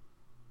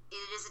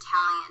 it is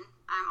Italian.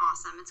 I'm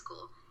awesome. It's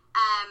cool.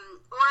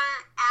 Or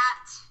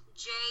at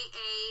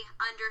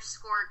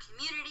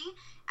JA_community.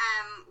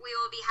 We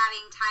will be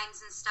having times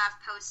and stuff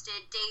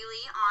posted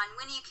daily on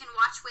when you can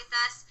watch with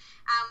us.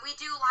 We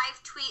do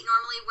live tweet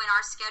normally when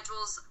our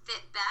schedules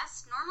fit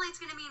best. Normally it's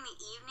going to be in the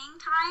evening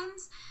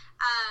times.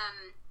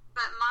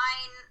 But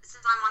mine,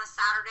 since I'm on a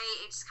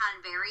Saturday, it just kind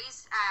of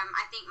varies.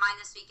 I think mine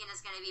this weekend is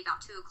going to be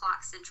about 2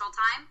 o'clock Central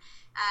Time.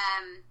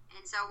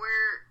 And so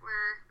we're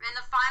in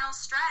the final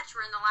stretch.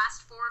 We're in the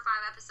last 4 or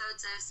 5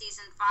 episodes of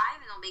season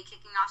 5, and we'll be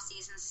kicking off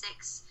season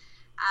 6.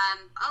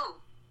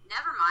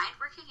 Never mind.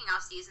 We're kicking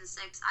off season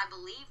 6, I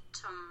believe,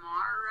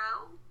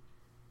 tomorrow.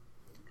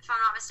 If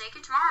I'm not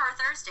mistaken, tomorrow or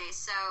Thursday.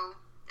 So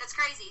that's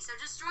crazy. So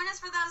just join us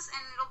for those,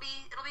 and it'll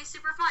be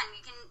super fun.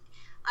 You can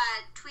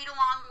tweet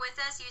along with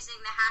us using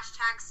the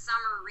hashtag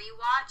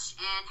 #SummerRewatch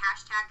and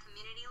hashtag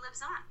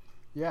 #CommunityLivesOn.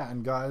 Yeah,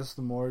 and guys,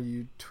 the more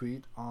you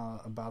tweet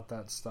about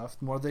that stuff,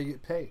 the more they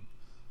get paid.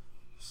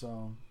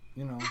 So,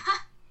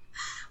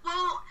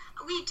 Well,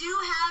 we do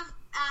have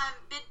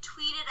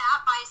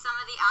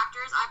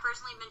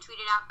recently been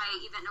tweeted out by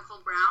Yvette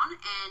Nicole Brown,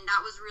 and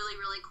that was really,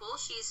 really cool.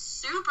 She's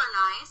super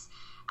nice.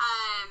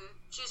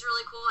 She's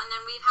really cool. And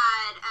then we've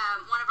had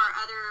one of our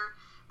other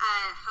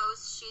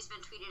hosts, she's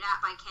been tweeted at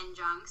by Ken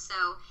Jeong. So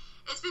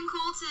it's been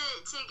cool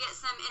to get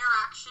some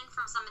interaction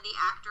from some of the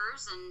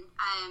actors.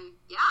 And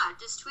yeah,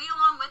 just tweet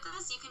along with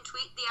us. You can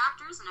tweet the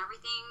actors, and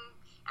everything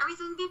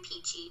will be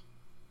peachy.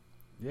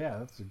 Yeah,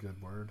 that's a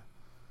good word.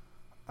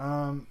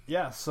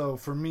 Yeah, so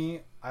for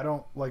me, I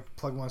don't like to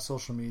plug my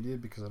social media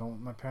because I don't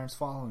want my parents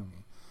following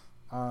me.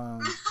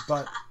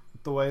 But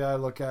the way I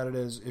look at it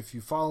is, if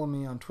you follow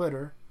me on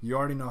Twitter, you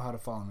already know how to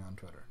follow me on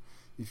Twitter.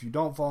 If you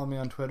don't follow me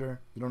on Twitter,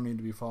 you don't need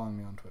to be following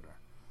me on Twitter.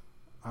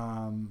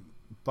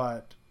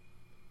 But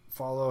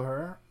follow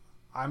her.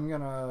 I'm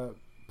going to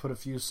put a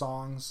few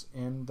songs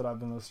in that I've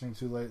been listening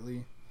to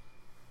lately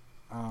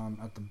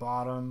at the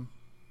bottom.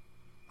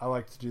 I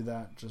like to do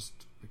that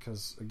just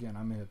because, again,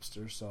 I'm a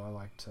hipster, so I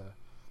like to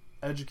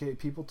educate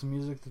people to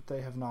music that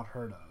they have not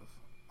heard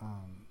of.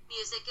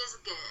 Music is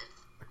good.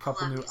 A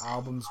couple new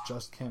albums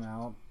just came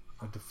out.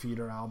 A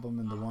Defeater album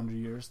and The Wonder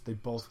Years. They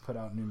both put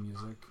out new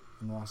music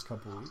in the last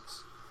couple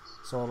weeks.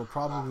 So it'll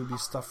probably be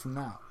stuff from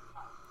that.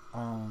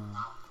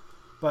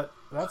 But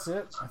that's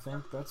it. I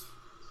think that's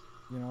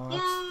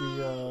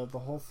the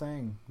whole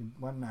thing. We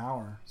went an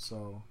hour,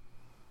 so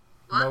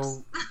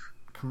no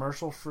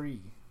commercial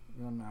free.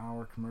 We went an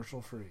hour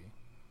commercial free.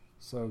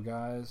 So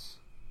guys,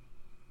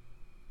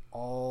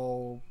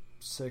 all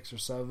 6 or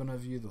 7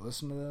 of you that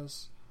listen to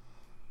this,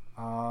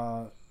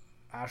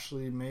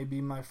 Ashley may be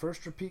my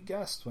first repeat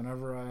guest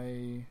whenever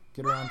I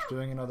get around to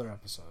doing another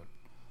episode.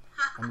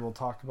 And we'll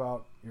talk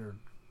about your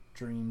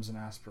dreams and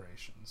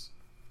aspirations.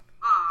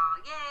 Oh,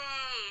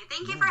 yay!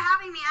 Thank you for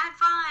having me. I had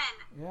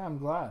fun. Yeah, I'm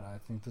glad. I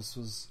think this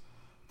was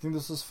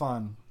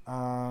fun.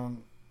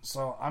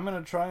 So I'm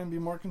gonna try and be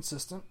more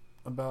consistent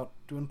about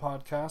doing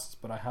podcasts,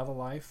 but I have a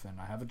life and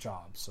I have a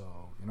job,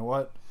 so you know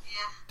what? Yeah,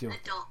 deal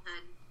with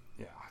adulthood.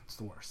 It. Yeah, it's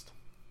the worst.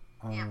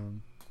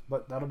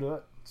 But that'll do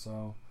it.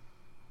 So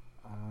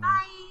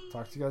bye.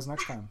 Talk to you guys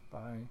next time.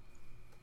 Bye.